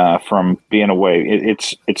stray from being away.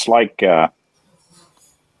 It's like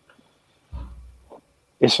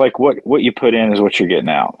what you put in is what you're getting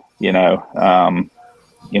out. If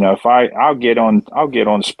I'll get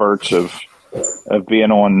on spurts of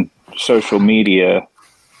being on social media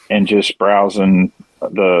and just browsing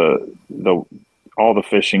all the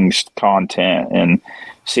fishing content and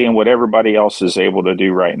seeing what everybody else is able to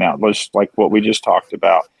do right now, just like what we just talked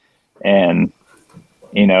about, and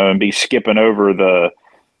be skipping over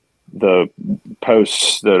the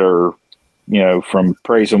posts that are from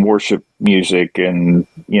praise and worship music and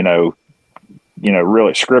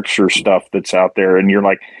really scripture stuff that's out there, and you're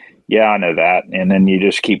like, yeah, I know that, and then you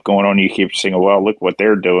just keep going on. You keep saying, well, look what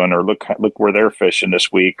they're doing, or look where they're fishing this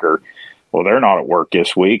week, or well, they're not at work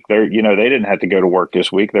this week. They didn't have to go to work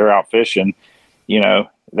this week. They're out fishing.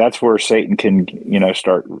 That's where Satan can,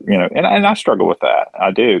 start, and I struggle with that.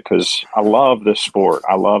 I do, because I love this sport.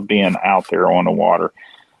 I love being out there on the water.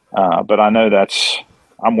 But I know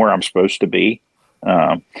I'm where I'm supposed to be.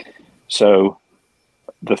 So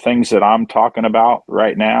the things that I'm talking about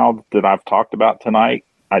right now, that I've talked about tonight,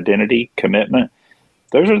 identity, commitment,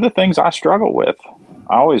 those are the things I struggle with.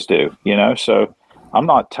 I always do, so I'm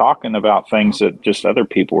not talking about things that just other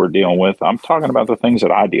people are dealing with. I'm talking about the things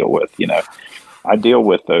that I deal with, I deal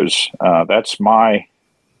with those. That's my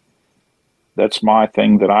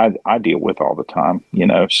thing that I deal with all the time,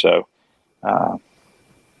 so,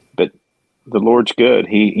 but the Lord's good.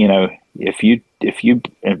 He, if you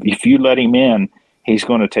let him in, he's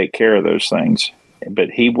going to take care of those things, but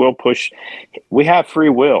he will push. We have free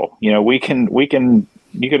will. You can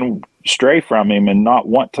stray from him and not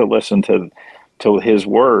want to listen to his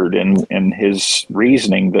word and his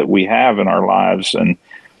reasoning that we have in our lives. And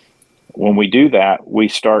when we do that, we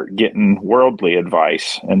start getting worldly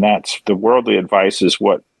advice, and that's the worldly advice is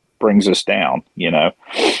what brings us down, and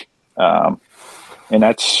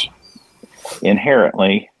that's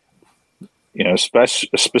inherently,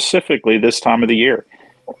 specifically this time of the year.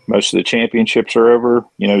 Most of the championships are over.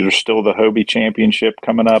 There's still the Hobie Championship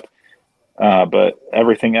coming up, but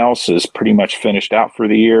everything else is pretty much finished out for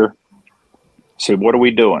the year. So what are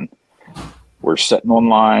we doing? We're sitting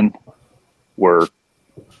online. We're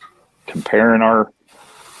comparing our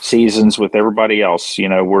seasons with everybody else.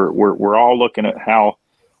 We're all looking at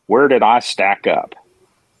where did I stack up?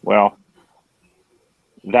 Well,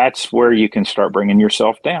 that's where you can start bringing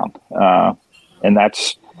yourself down. And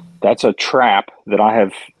that's a trap that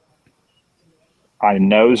I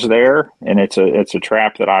know's there. And it's a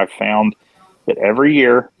trap that I've found that every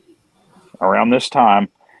year around this time,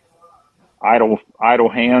 idle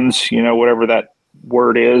hands, whatever that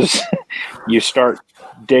word is, you start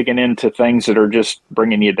digging into things that are just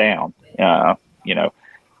bringing you down.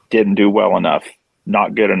 Didn't do well enough,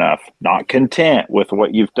 not good enough, not content with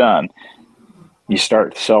what you've done. You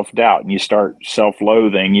start self-doubt and you start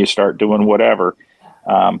self-loathing, you start doing whatever.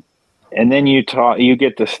 And then you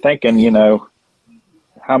get to thinking,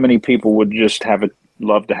 how many people would just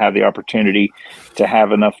love to have the opportunity to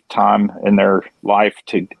have enough time in their life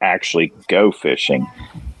to actually go fishing.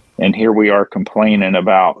 And here we are complaining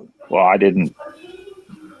about, well, I didn't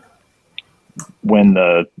win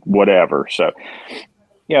the whatever. So,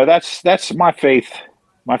 that's my faith.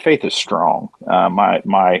 My faith is strong.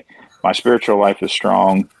 My spiritual life is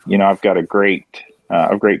strong. I've got a great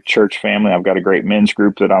church family. I've got a great men's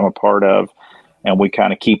group that I'm a part of, and we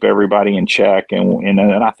kind of keep everybody in check. And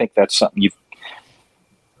I think that's something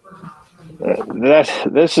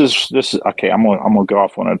this is okay. I'm gonna go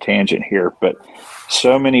off on a tangent here, but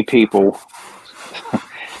so many people,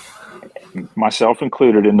 myself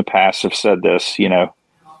included in the past, have said this,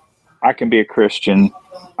 I can be a Christian.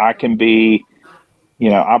 I can be,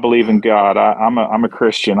 I believe in God. I'm a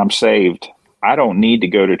Christian. I'm saved. I don't need to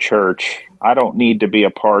go to church. I don't need to be a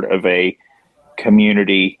part of a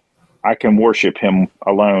community. I can worship him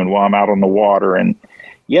alone while I'm out on the water. And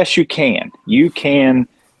yes, you can. You can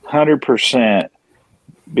 100%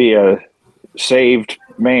 be a saved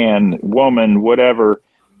man, woman, whatever,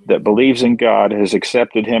 that believes in God, has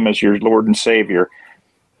accepted him as your Lord and Savior.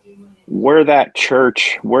 Where that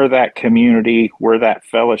church, where that community, where that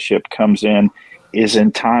fellowship comes in is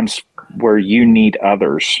in times where you need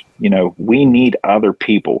others. We need other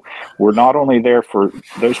people. We're not only there for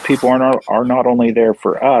those people are not only there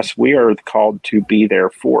for us, we are called to be there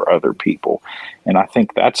for other people. And I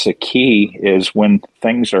think that's the key, is when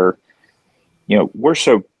things are, we're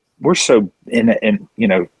so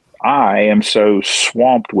I am so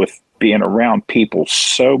swamped with being around people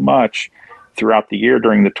so much throughout the year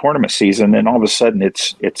during the tournament season, and all of a sudden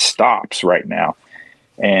it stops right now.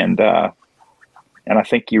 And I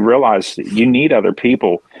think you realize that you need other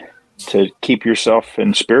people to keep yourself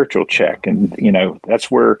in spiritual check. And, that's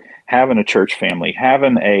where having a church family,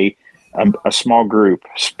 having a small group,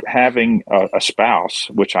 having a spouse,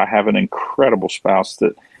 which I have an incredible spouse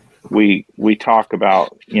that we talk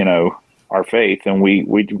about, our faith, and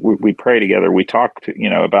we pray together. We talk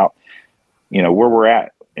about, where we're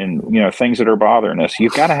at and, things that are bothering us.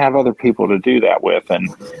 You've got to have other people to do that with. And,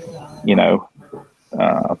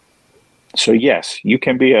 so yes, you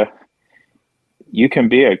can be a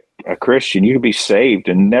Christian, you can be saved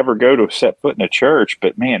and never go to set foot in a church,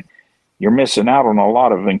 but man, you're missing out on a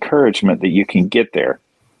lot of encouragement that you can get there.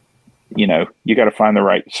 You got to find the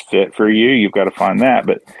right fit for you. You've got to find that.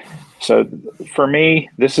 But so for me,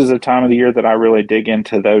 this is a time of the year that I really dig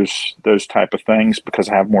into those type of things because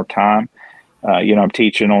I have more time. I'm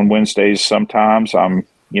teaching on Wednesdays. Sometimes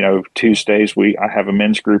Tuesdays I have a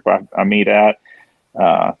men's group I meet at.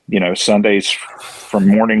 Sundays from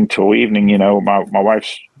morning till evening. My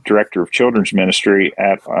wife's director of children's ministry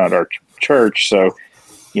at our church, so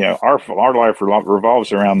our life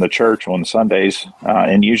revolves around the church on Sundays,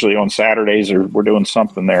 and usually on Saturdays we're doing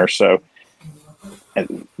something there. So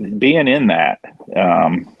being in that,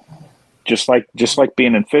 just like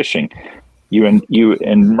being in fishing, you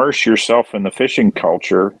immerse yourself in the fishing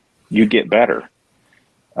culture, you get better,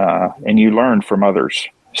 and you learn from others.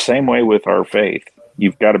 Same way with our faith.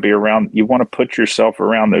 You've got to be around. You want to put yourself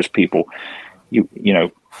around those people.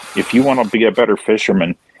 If you want to be a better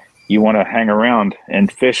fisherman, you want to hang around and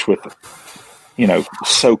fish with,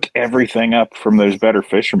 soak everything up from those better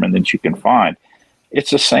fishermen that you can find. It's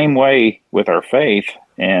the same way with our faith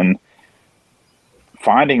and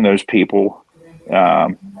finding those people.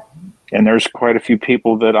 And there's quite a few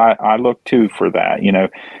people that I look to for that.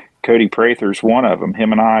 Cody Prather's one of them.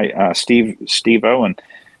 Him and I, Steve Owen,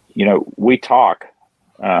 we talk.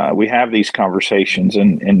 We have these conversations,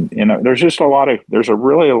 and there's just a lot of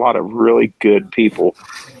really good people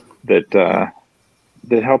that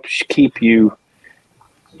helps keep you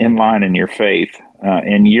in line in your faith,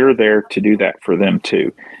 and you're there to do that for them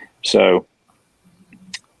too. So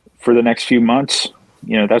for the next few months,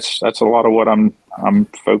 that's a lot of what I'm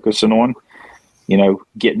focusing on.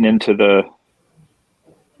 Getting into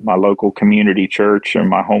my local community church and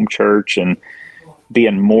my home church, and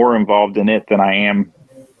being more involved in it than I am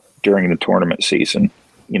during the tournament season.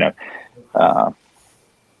 So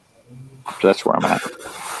that's where I'm at.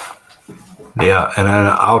 Yeah, and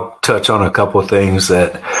I'll touch on a couple of things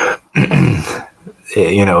that,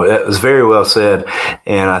 it was very well said.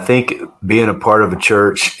 And I think being a part of a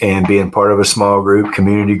church and being part of a small group,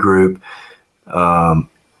 community group, the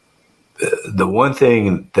one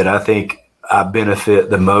thing that I think I benefit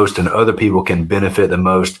the most and other people can benefit the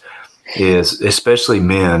most is, especially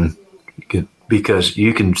men, because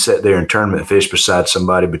you can sit there and tournament fish beside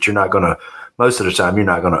somebody, but you're not going to, most of the time, you're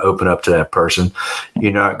not going to open up to that person.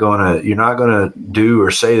 You're not going to do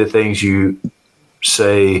or say the things you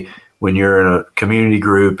say when you're in a community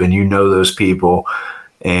group and those people,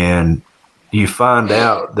 and you find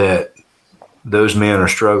out that those men are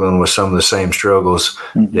struggling with some of the same struggles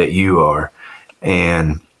that you are.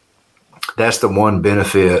 And that's the one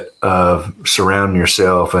benefit of surrounding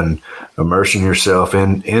yourself and immersing yourself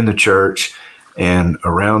in the church and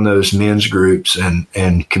around those men's groups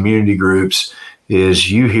and community groups, is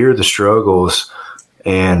you hear the struggles,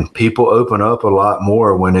 and people open up a lot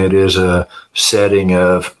more when it is a setting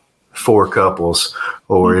of 4 couples,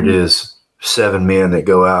 or it is 7 men that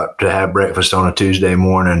go out to have breakfast on a Tuesday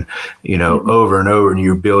morning, over and over, and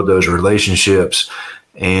you build those relationships.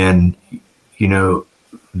 And,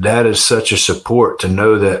 that is such a support to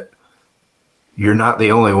know that you're not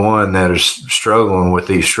the only one that is struggling with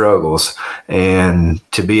these struggles, and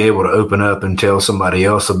to be able to open up and tell somebody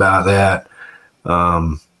else about that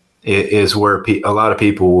is where a lot of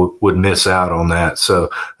people would miss out on that. So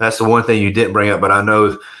that's the one thing you didn't bring up, but I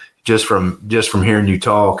know just from hearing you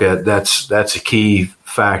talk, that's a key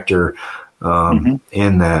factor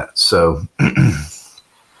in that. So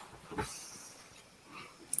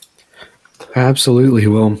absolutely.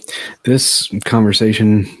 Well, this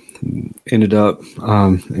conversation ended up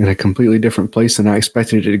in a completely different place than I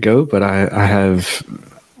expected it to go, but I have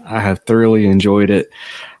thoroughly enjoyed it.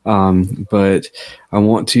 But I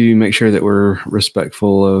want to make sure that we're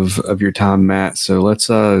respectful of your time, Matt. So let's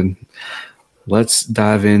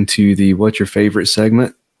dive into the What's Your Favorite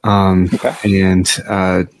segment. Okay. And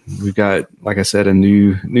we've got, like I said, a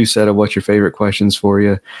new set of What's Your Favorite questions for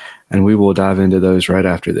you, and we will dive into those right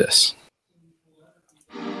after this.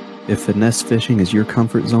 If finesse fishing is your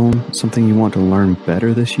comfort zone, something you want to learn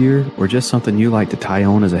better this year, or just something you like to tie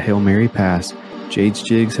on as a Hail Mary pass, Jade's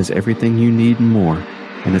Jigs has everything you need and more,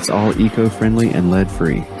 and it's all eco-friendly and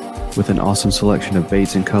lead-free. With an awesome selection of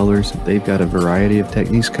baits and colors, they've got a variety of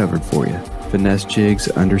techniques covered for you. Finesse jigs,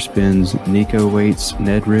 underspins, Nico weights,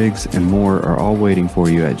 Ned rigs, and more are all waiting for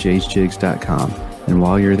you at jadesjigs.com. And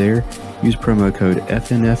while you're there, use promo code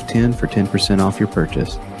FNF10 for 10% off your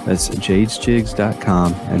purchase. That's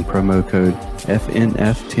jadesjigs.com and promo code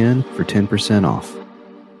FNF10 for 10% off.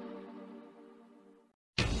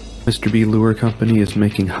 Mr. B Lure Company is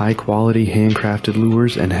making high-quality handcrafted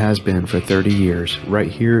lures and has been for 30 years,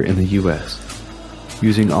 right here in the U.S.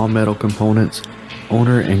 Using all-metal components,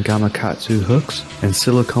 Owner and Gamakatsu hooks, and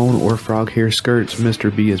silicone or frog hair skirts, Mr.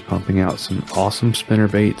 B is pumping out some awesome spinner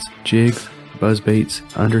baits, jigs, buzz baits,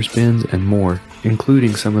 underspins, and more,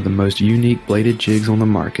 including some of the most unique bladed jigs on the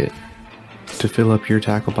market. To fill up your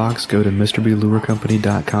tackle box, go to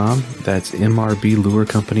MrBLureCompany.com, that's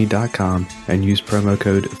MRBLureCompany.com, and use promo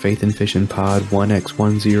code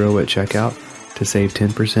FaithandFishingPod1X10 at checkout to save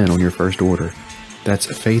 10% on your first order. That's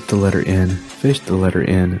Faith the letter N, Fish the letter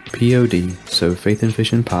N, P-O-D, so Faith and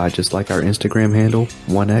Fishing Pod, just like our Instagram handle,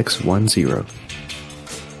 1X10.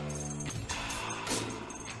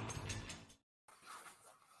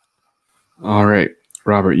 All right,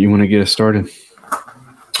 Robert, you want to get us started?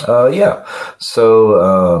 Yeah.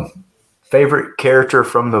 So, favorite character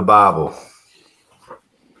from the Bible?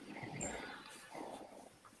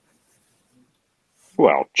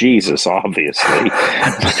 Well, Jesus, obviously.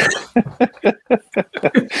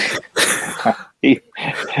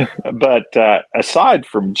 But aside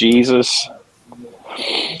from Jesus,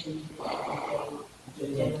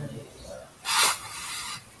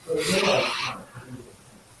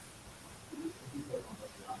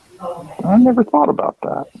 I never thought about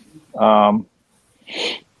that.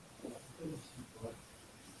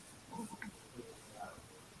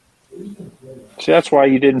 See, that's why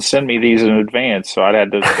you didn't send me these in advance, so I'd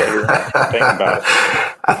had to think about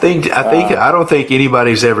it. I don't think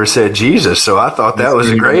anybody's ever said Jesus, so I thought that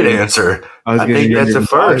was a great answer. I think that's the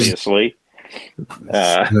first. Obviously.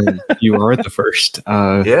 You are the first.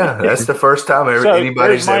 Yeah, that's the first time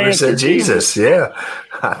anybody's ever said Jesus. Yeah,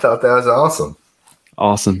 I thought that was awesome.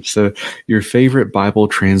 Awesome. So, your favorite Bible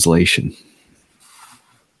translation?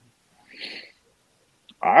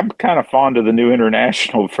 I'm kind of fond of the New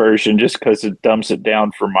International Version just because it dumbs it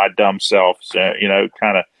down for my dumb self. So,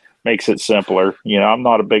 kind of makes it simpler. I'm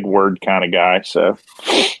not a big word kind of guy. So,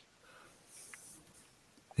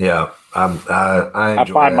 yeah, I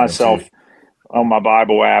find myself on my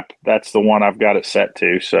Bible app. That's the one I've got it set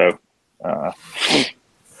to. So, all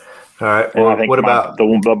right. Well, I think what about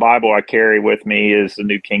the Bible I carry with me is the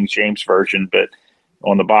New King James Version, but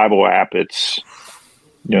on the Bible app, it's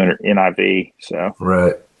NIV. So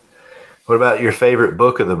right. What about your favorite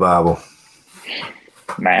book of the Bible?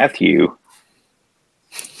 Matthew.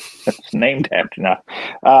 It's named after now.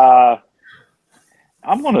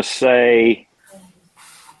 I'm going to say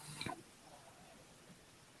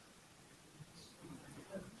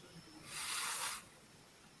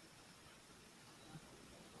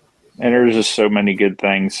and there's just so many good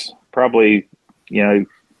things. Probably,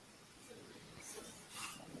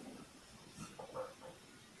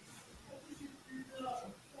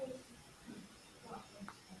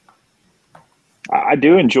 I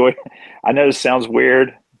do enjoy. I know this sounds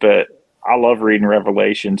weird, but I love reading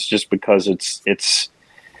Revelations just because it's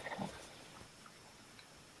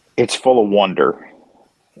full of wonder.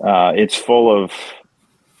 It's full of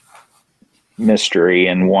mystery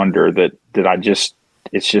and wonder that I just.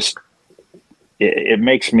 It's just. It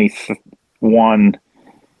makes me think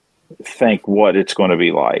what it's going to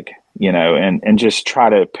be like, and just try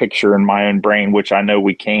to picture in my own brain, which I know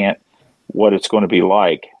we can't, what it's going to be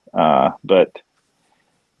like. But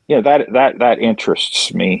that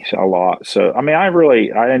interests me a lot. So, I mean, I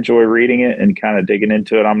enjoy reading it and kind of digging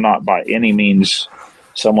into it. I'm not by any means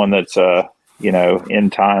someone that's,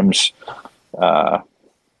 end times, I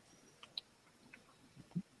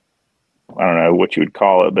don't know what you would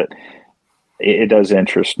call it, but it does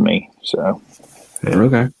interest me. So,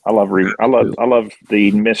 okay. I love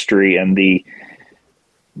the mystery and the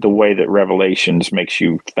way that Revelations makes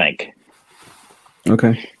you think.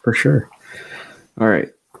 Okay, for sure. All right.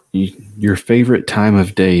 Your favorite time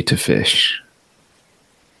of day to fish?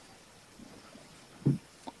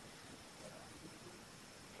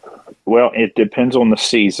 Well, it depends on the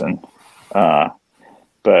season.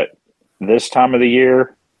 But this time of the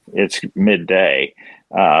year, it's midday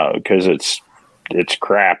because it's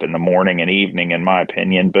crap in the morning and evening, in my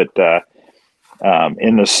opinion. But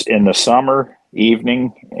in the summer,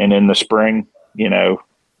 evening, and in the spring,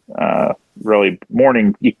 really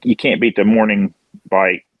morning. You can't beat the morning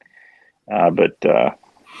bite. But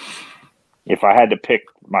if I had to pick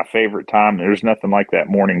my favorite time, there's nothing like that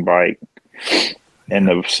morning bite and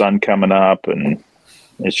the sun coming up, and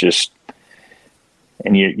it's just,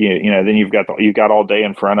 and then you've got all day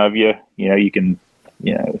in front of you. You can,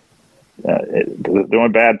 the only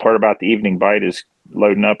bad part about the evening bite is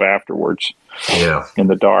loading up afterwards. Yeah. In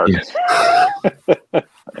the dark. Yeah.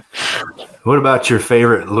 What about your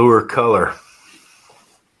favorite lure color?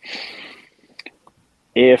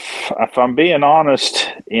 If I'm being honest,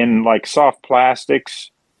 in like soft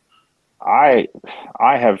plastics, I've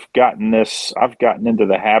gotten into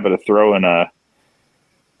the habit of throwing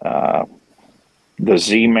the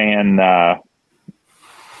Z-Man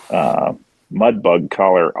mud bug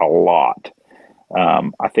color a lot.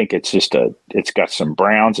 I think it's got some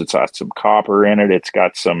browns, it's got some copper in it, it's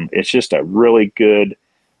just a really good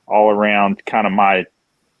all around kind of my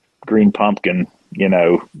green pumpkin,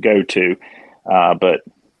 go to. But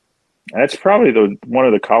that's probably one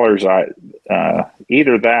of the colors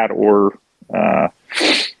either that or I'm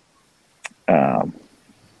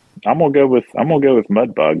gonna go with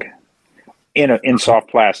mud bug in soft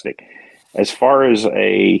plastic. As far as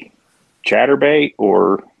a chatterbait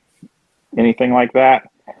or anything like that,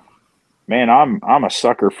 man, I'm a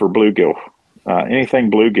sucker for bluegill.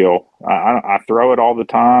 Anything bluegill, I throw it all the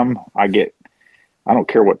time. I don't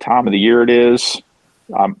care what time of the year it is.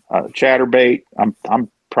 I'm a chatterbait. I'm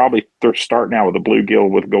probably starting out with a bluegill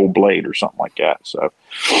with gold blade or something like that. So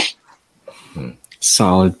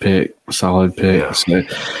solid pick. Yeah. So,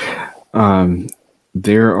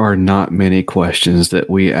 there are not many questions that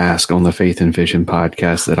we ask on the Faith and Fishing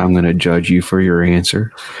podcast that I'm going to judge you for your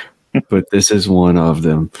answer, but this is one of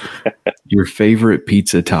them. Your favorite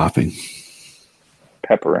pizza topping?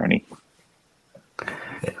 Pepperoni.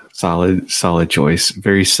 Solid choice.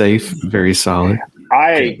 Very safe, very solid.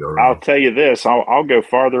 I'll tell you this. I'll go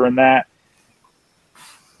farther than that.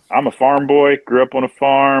 I'm a farm boy. Grew up on a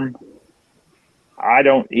farm. I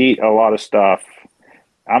don't eat a lot of stuff.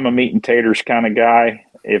 I'm a meat and taters kind of guy.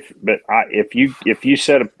 If you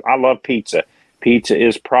said I love pizza, pizza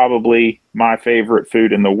is probably my favorite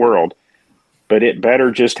food in the world. But it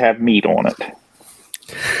better just have meat on it.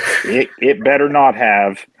 It better not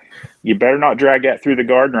have. You better not drag that through the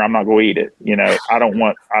garden, or I'm not going to eat it. I don't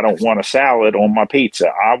want a salad on my pizza.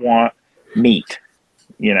 I want meat.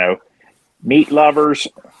 Meat lovers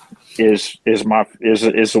is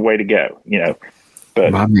the way to go.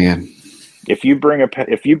 But my man, if you bring a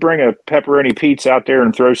pepperoni pizza out there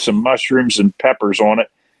and throw some mushrooms and peppers on it,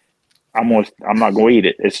 I'm not going to eat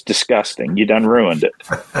it. It's disgusting. You done ruined it.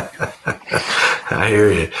 I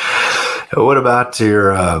hear you. What about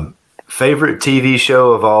your favorite TV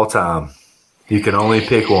show of all time? You can only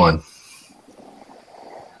pick one.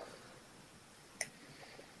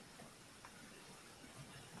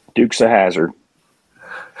 Dukes of Hazzard.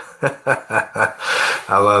 I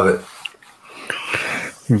love it.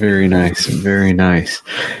 Very nice. Very nice.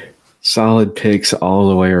 Solid picks all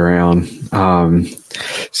the way around.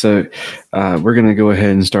 So we're going to go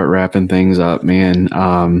ahead and start wrapping things up, man.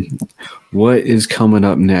 What is coming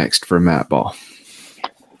up next for Matt Ball?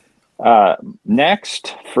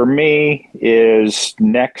 Next for me is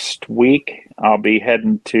next week. I'll be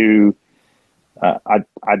heading to. I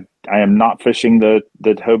am not fishing the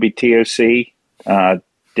Hobie TOC. I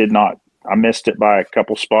missed it by a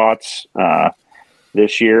couple spots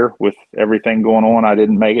this year with everything going on. I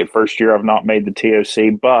didn't make it. First year I've not made the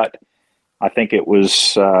TOC, but I think it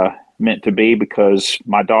was meant to be because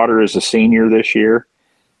my daughter is a senior this year,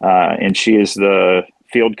 and she is the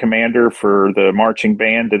field commander for the marching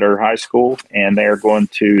band at our high school, and they're going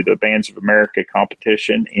to the Bands of America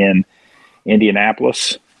competition in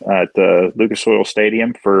Indianapolis at the Lucas Oil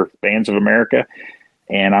Stadium for Bands of America,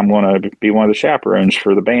 and I'm going to be one of the chaperones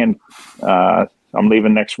for the band. I'm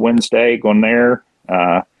leaving next Wednesday, going there,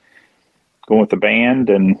 going with the band,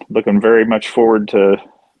 and looking very much forward to,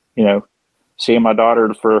 seeing my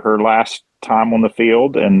daughter for her last time on the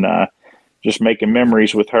field, and just making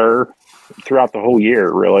memories with her throughout the whole year,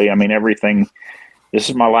 really. I mean, everything. This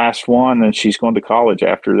is my last one, and she's going to college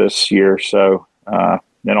after this year. So then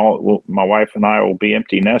my wife and I will be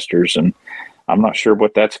empty nesters, and I'm not sure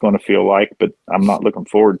what that's going to feel like, but I'm not looking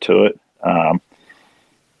forward to it.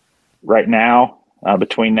 Right now,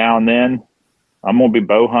 between now and then, I'm going to be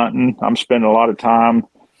bow hunting. I'm spending a lot of time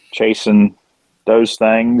chasing those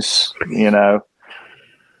things.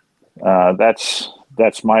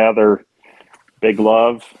 That's my other big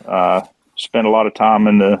love. Spend a lot of time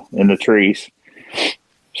in the trees.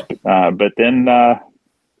 But then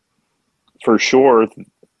for sure,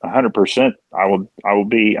 100%. I'm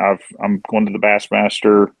going to the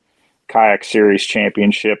Bassmaster Kayak Series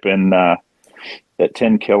Championship in at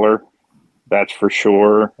 10 Killer. That's for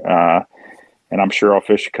sure. And I'm sure I'll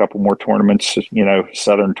fish a couple more tournaments,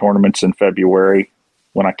 southern tournaments in February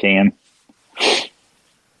when I can.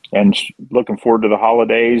 And looking forward to the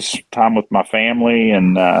holidays, time with my family,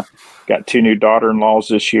 and got 2 new daughter-in-laws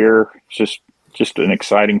this year. It's just an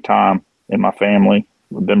exciting time in my family.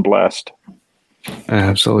 We've been blessed.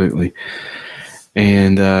 Absolutely.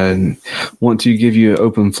 And want to give you an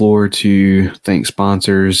open floor to thank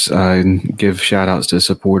sponsors, give shout outs to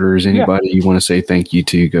supporters, anybody you want to say thank you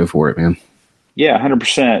to, go for it, man. Yeah,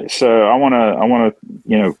 100%. So I want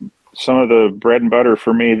to, some of the bread and butter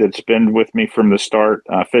for me that's been with me from the start.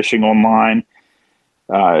 Fishing Online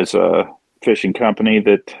is a fishing company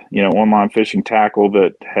that, online fishing tackle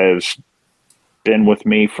that has been with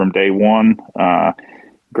me from day one.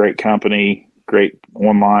 Great company, great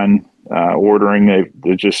online ordering.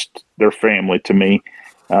 They're family to me.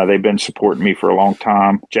 They've been supporting me for a long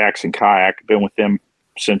time. Jackson Kayak, been with them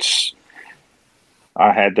since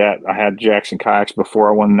I had Jackson Kayaks before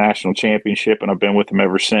I won the national championship, and I've been with them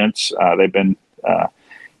ever since. They've been,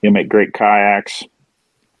 make great kayaks.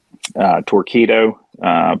 Torqeedo,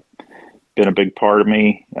 been a big part of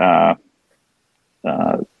me.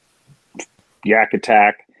 Yak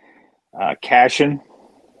Attack, Cashin.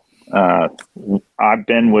 I've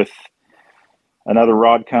been with another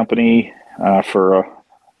rod company for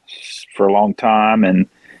a long time, and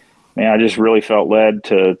man, I just really felt led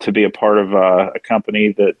to be a part of a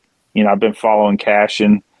company that, I've been following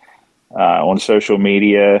Cashin on social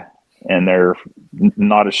media, and they're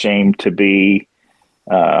not ashamed to be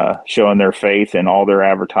showing their faith in all their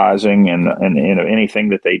advertising and anything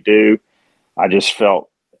that they do. I just felt,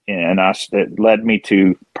 and it led me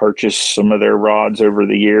to purchase some of their rods over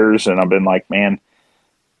the years, and I've been like, man,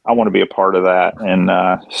 I want to be a part of that. And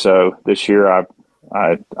so this year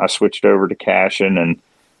I switched over to Cashin, and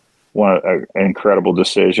an incredible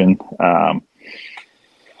decision.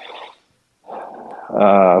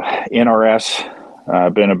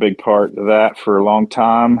 NRS, been a big part of that for a long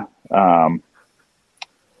time.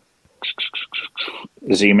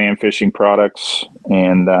 Z-Man Fishing Products,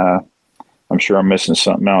 and I'm sure I'm missing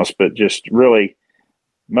something else, but just really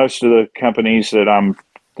most of the companies that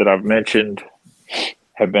I've mentioned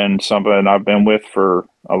have been something I've been with for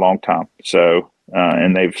a long time. So,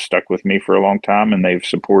 and they've stuck with me for a long time, and they've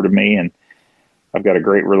supported me, and I've got a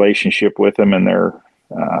great relationship with them, and they're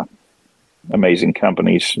amazing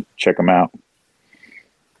companies. Check them out.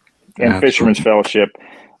 And Absolutely. Fisherman's Fellowship,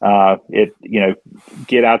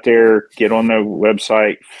 get out there, get on their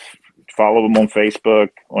website, follow them on Facebook,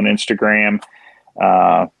 on Instagram.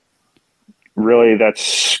 Really,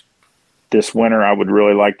 that's this winter. I would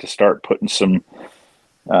really like to start putting some,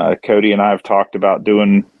 Cody and I have talked about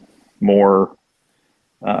doing more,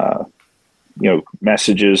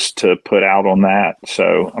 messages to put out on that.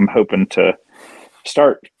 So I'm hoping to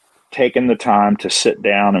start taking the time to sit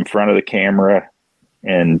down in front of the camera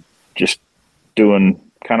and just doing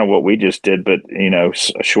kind of what we just did, but a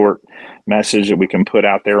short message that we can put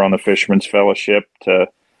out there on the Fisherman's Fellowship to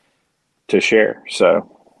share. So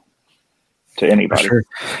to anybody. Sure.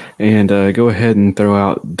 And go ahead and throw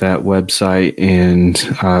out that website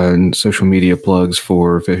and social media plugs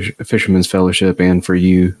for Fisherman's Fellowship and for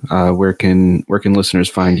you. Where can listeners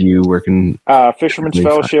find you? Where can Fisherman's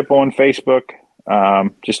Fellowship on Facebook?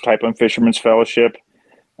 Just type in Fisherman's Fellowship,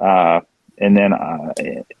 and then on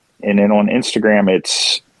Instagram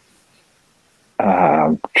it's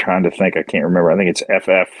I'm trying to think. I can't remember. I think it's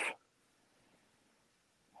FF.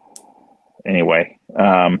 Anyway,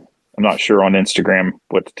 I'm not sure on Instagram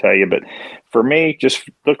what to tell you, but for me, just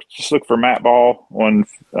look for Matt Ball on.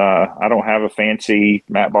 I don't have a fancy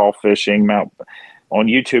Matt Ball fishing. On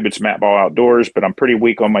YouTube, it's Matt Ball Outdoors, but I'm pretty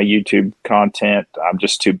weak on my YouTube content. I'm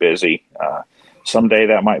just too busy. Someday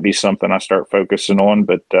that might be something I start focusing on,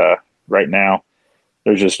 but right now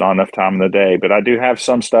there's just not enough time in the day. But I do have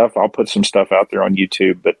some stuff. I'll put some stuff out there on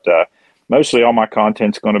YouTube, but mostly all my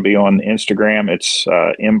content's going to be on Instagram. It's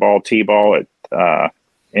Mball T-Ball at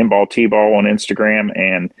Mball T-Ball on Instagram,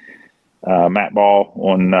 and Matt Ball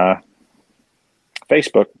on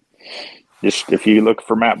Facebook. Just if you look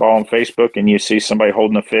for Matt Ball on Facebook and you see somebody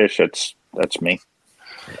holding a fish, that's me.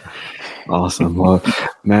 Awesome. Well,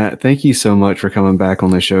 Matt, thank you so much for coming back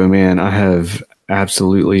on the show, man. I have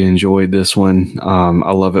absolutely enjoyed this one.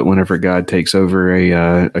 I love it whenever God takes over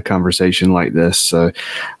a conversation like this. So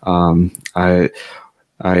I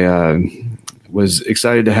was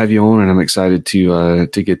excited to have you on, and I'm excited to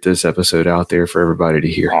get this episode out there for everybody to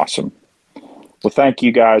hear. Awesome. Well, thank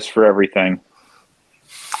you guys for everything.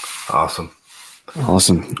 Awesome.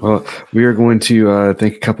 Well, we are going to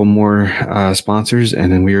thank a couple more sponsors,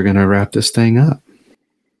 and then we are going to wrap this thing up.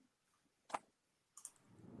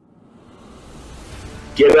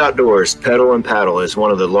 Get Outdoors Pedal and Paddle is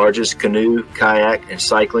one of the largest canoe, kayak, and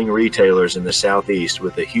cycling retailers in the Southeast,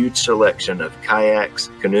 with a huge selection of kayaks,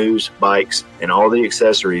 canoes, bikes, and all the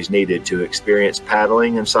accessories needed to experience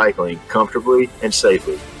paddling and cycling comfortably and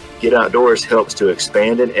safely. Get Outdoors helps to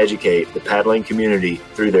expand and educate the paddling community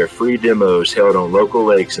through their free demos held on local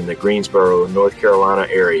lakes in the Greensboro, North Carolina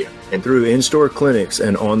area, and through in-store clinics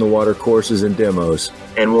and on-the-water courses and demos.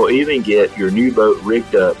 And we'll even get your new boat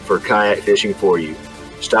rigged up for kayak fishing for you.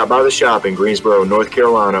 Stop by the shop in Greensboro, North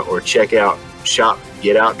Carolina, or check out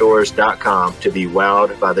shopgetoutdoors.com to be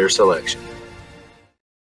wowed by their selection.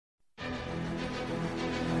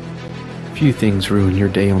 Few things ruin your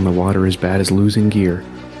day on the water as bad as losing gear.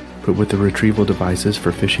 But with the retrieval devices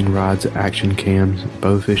for fishing rods, action cams,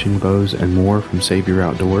 bow fishing bows, and more from Savior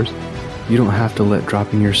Outdoors, you don't have to let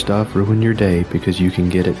dropping your stuff ruin your day because you can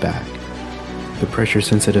get it back. The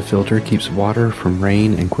pressure-sensitive filter keeps water from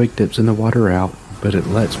rain and quick dips in the water out, but it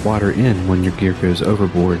lets water in when your gear goes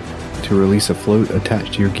overboard to release a float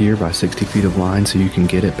attached to your gear by 60 feet of line so you can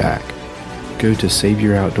get it back. Go to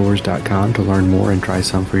SaviorOutdoors.com to learn more and try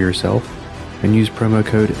some for yourself, and use promo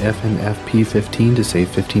code FNFP15 to save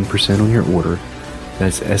 15% on your order.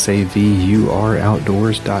 That's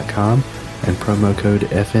SAVUROutdoors.com and promo code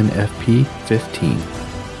FNFP15.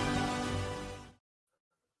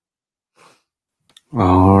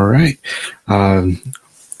 All right.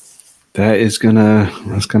 That's gonna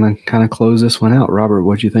kind of close this one out. Robert,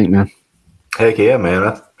 what'd you think, man? Heck yeah,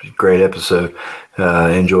 man. Great episode.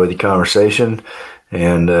 Enjoyed the conversation.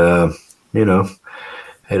 And,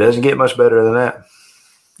 it doesn't get much better than that.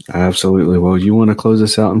 Absolutely. Well, you want to close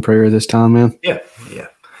this out in prayer this time, man? Yeah.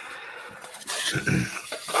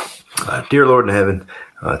 Dear Lord in heaven,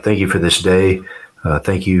 thank you for this day.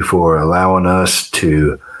 Thank you for allowing us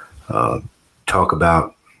to talk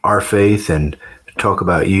about our faith and talk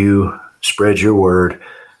about you, spread your word.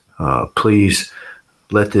 Please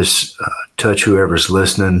let this touch whoever's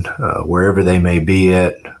listening, wherever they may be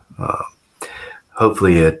at.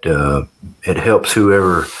 Hopefully it helps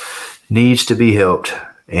whoever needs to be helped.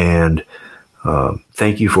 And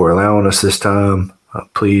thank you for allowing us this time.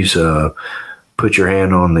 Please put your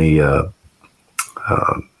hand on the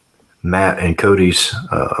Matt and Cody's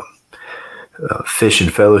Fishing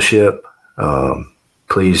Fellowship.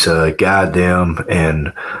 Please guide them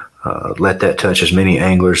and let that touch as many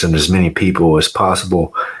anglers and as many people as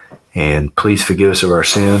possible. And please forgive us of our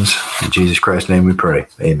sins. In Jesus Christ's name we pray.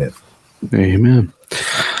 Amen. Amen.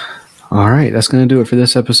 All right. That's going to do it for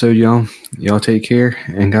this episode, y'all. Y'all take care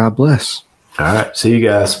and God bless. All right. See you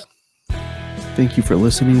guys. Thank you for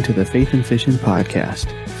listening to the Faith in Fishing podcast.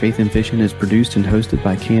 Faith in Fishing is produced and hosted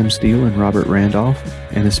by Cam Steele and Robert Randolph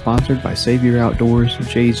and is sponsored by Savior Outdoors,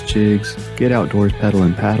 Jay's Jigs, Get Outdoors Pedal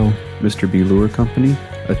and Paddle, Mr. B Lure Company,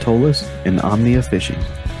 Atollas, and Omnia Fishing.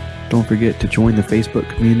 Don't forget to join the Facebook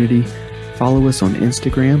community, follow us on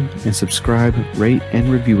Instagram, and subscribe, rate, and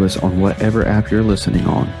review us on whatever app you're listening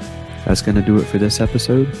on. That's going to do it for this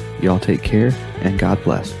episode. Y'all take care, and God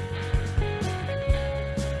bless.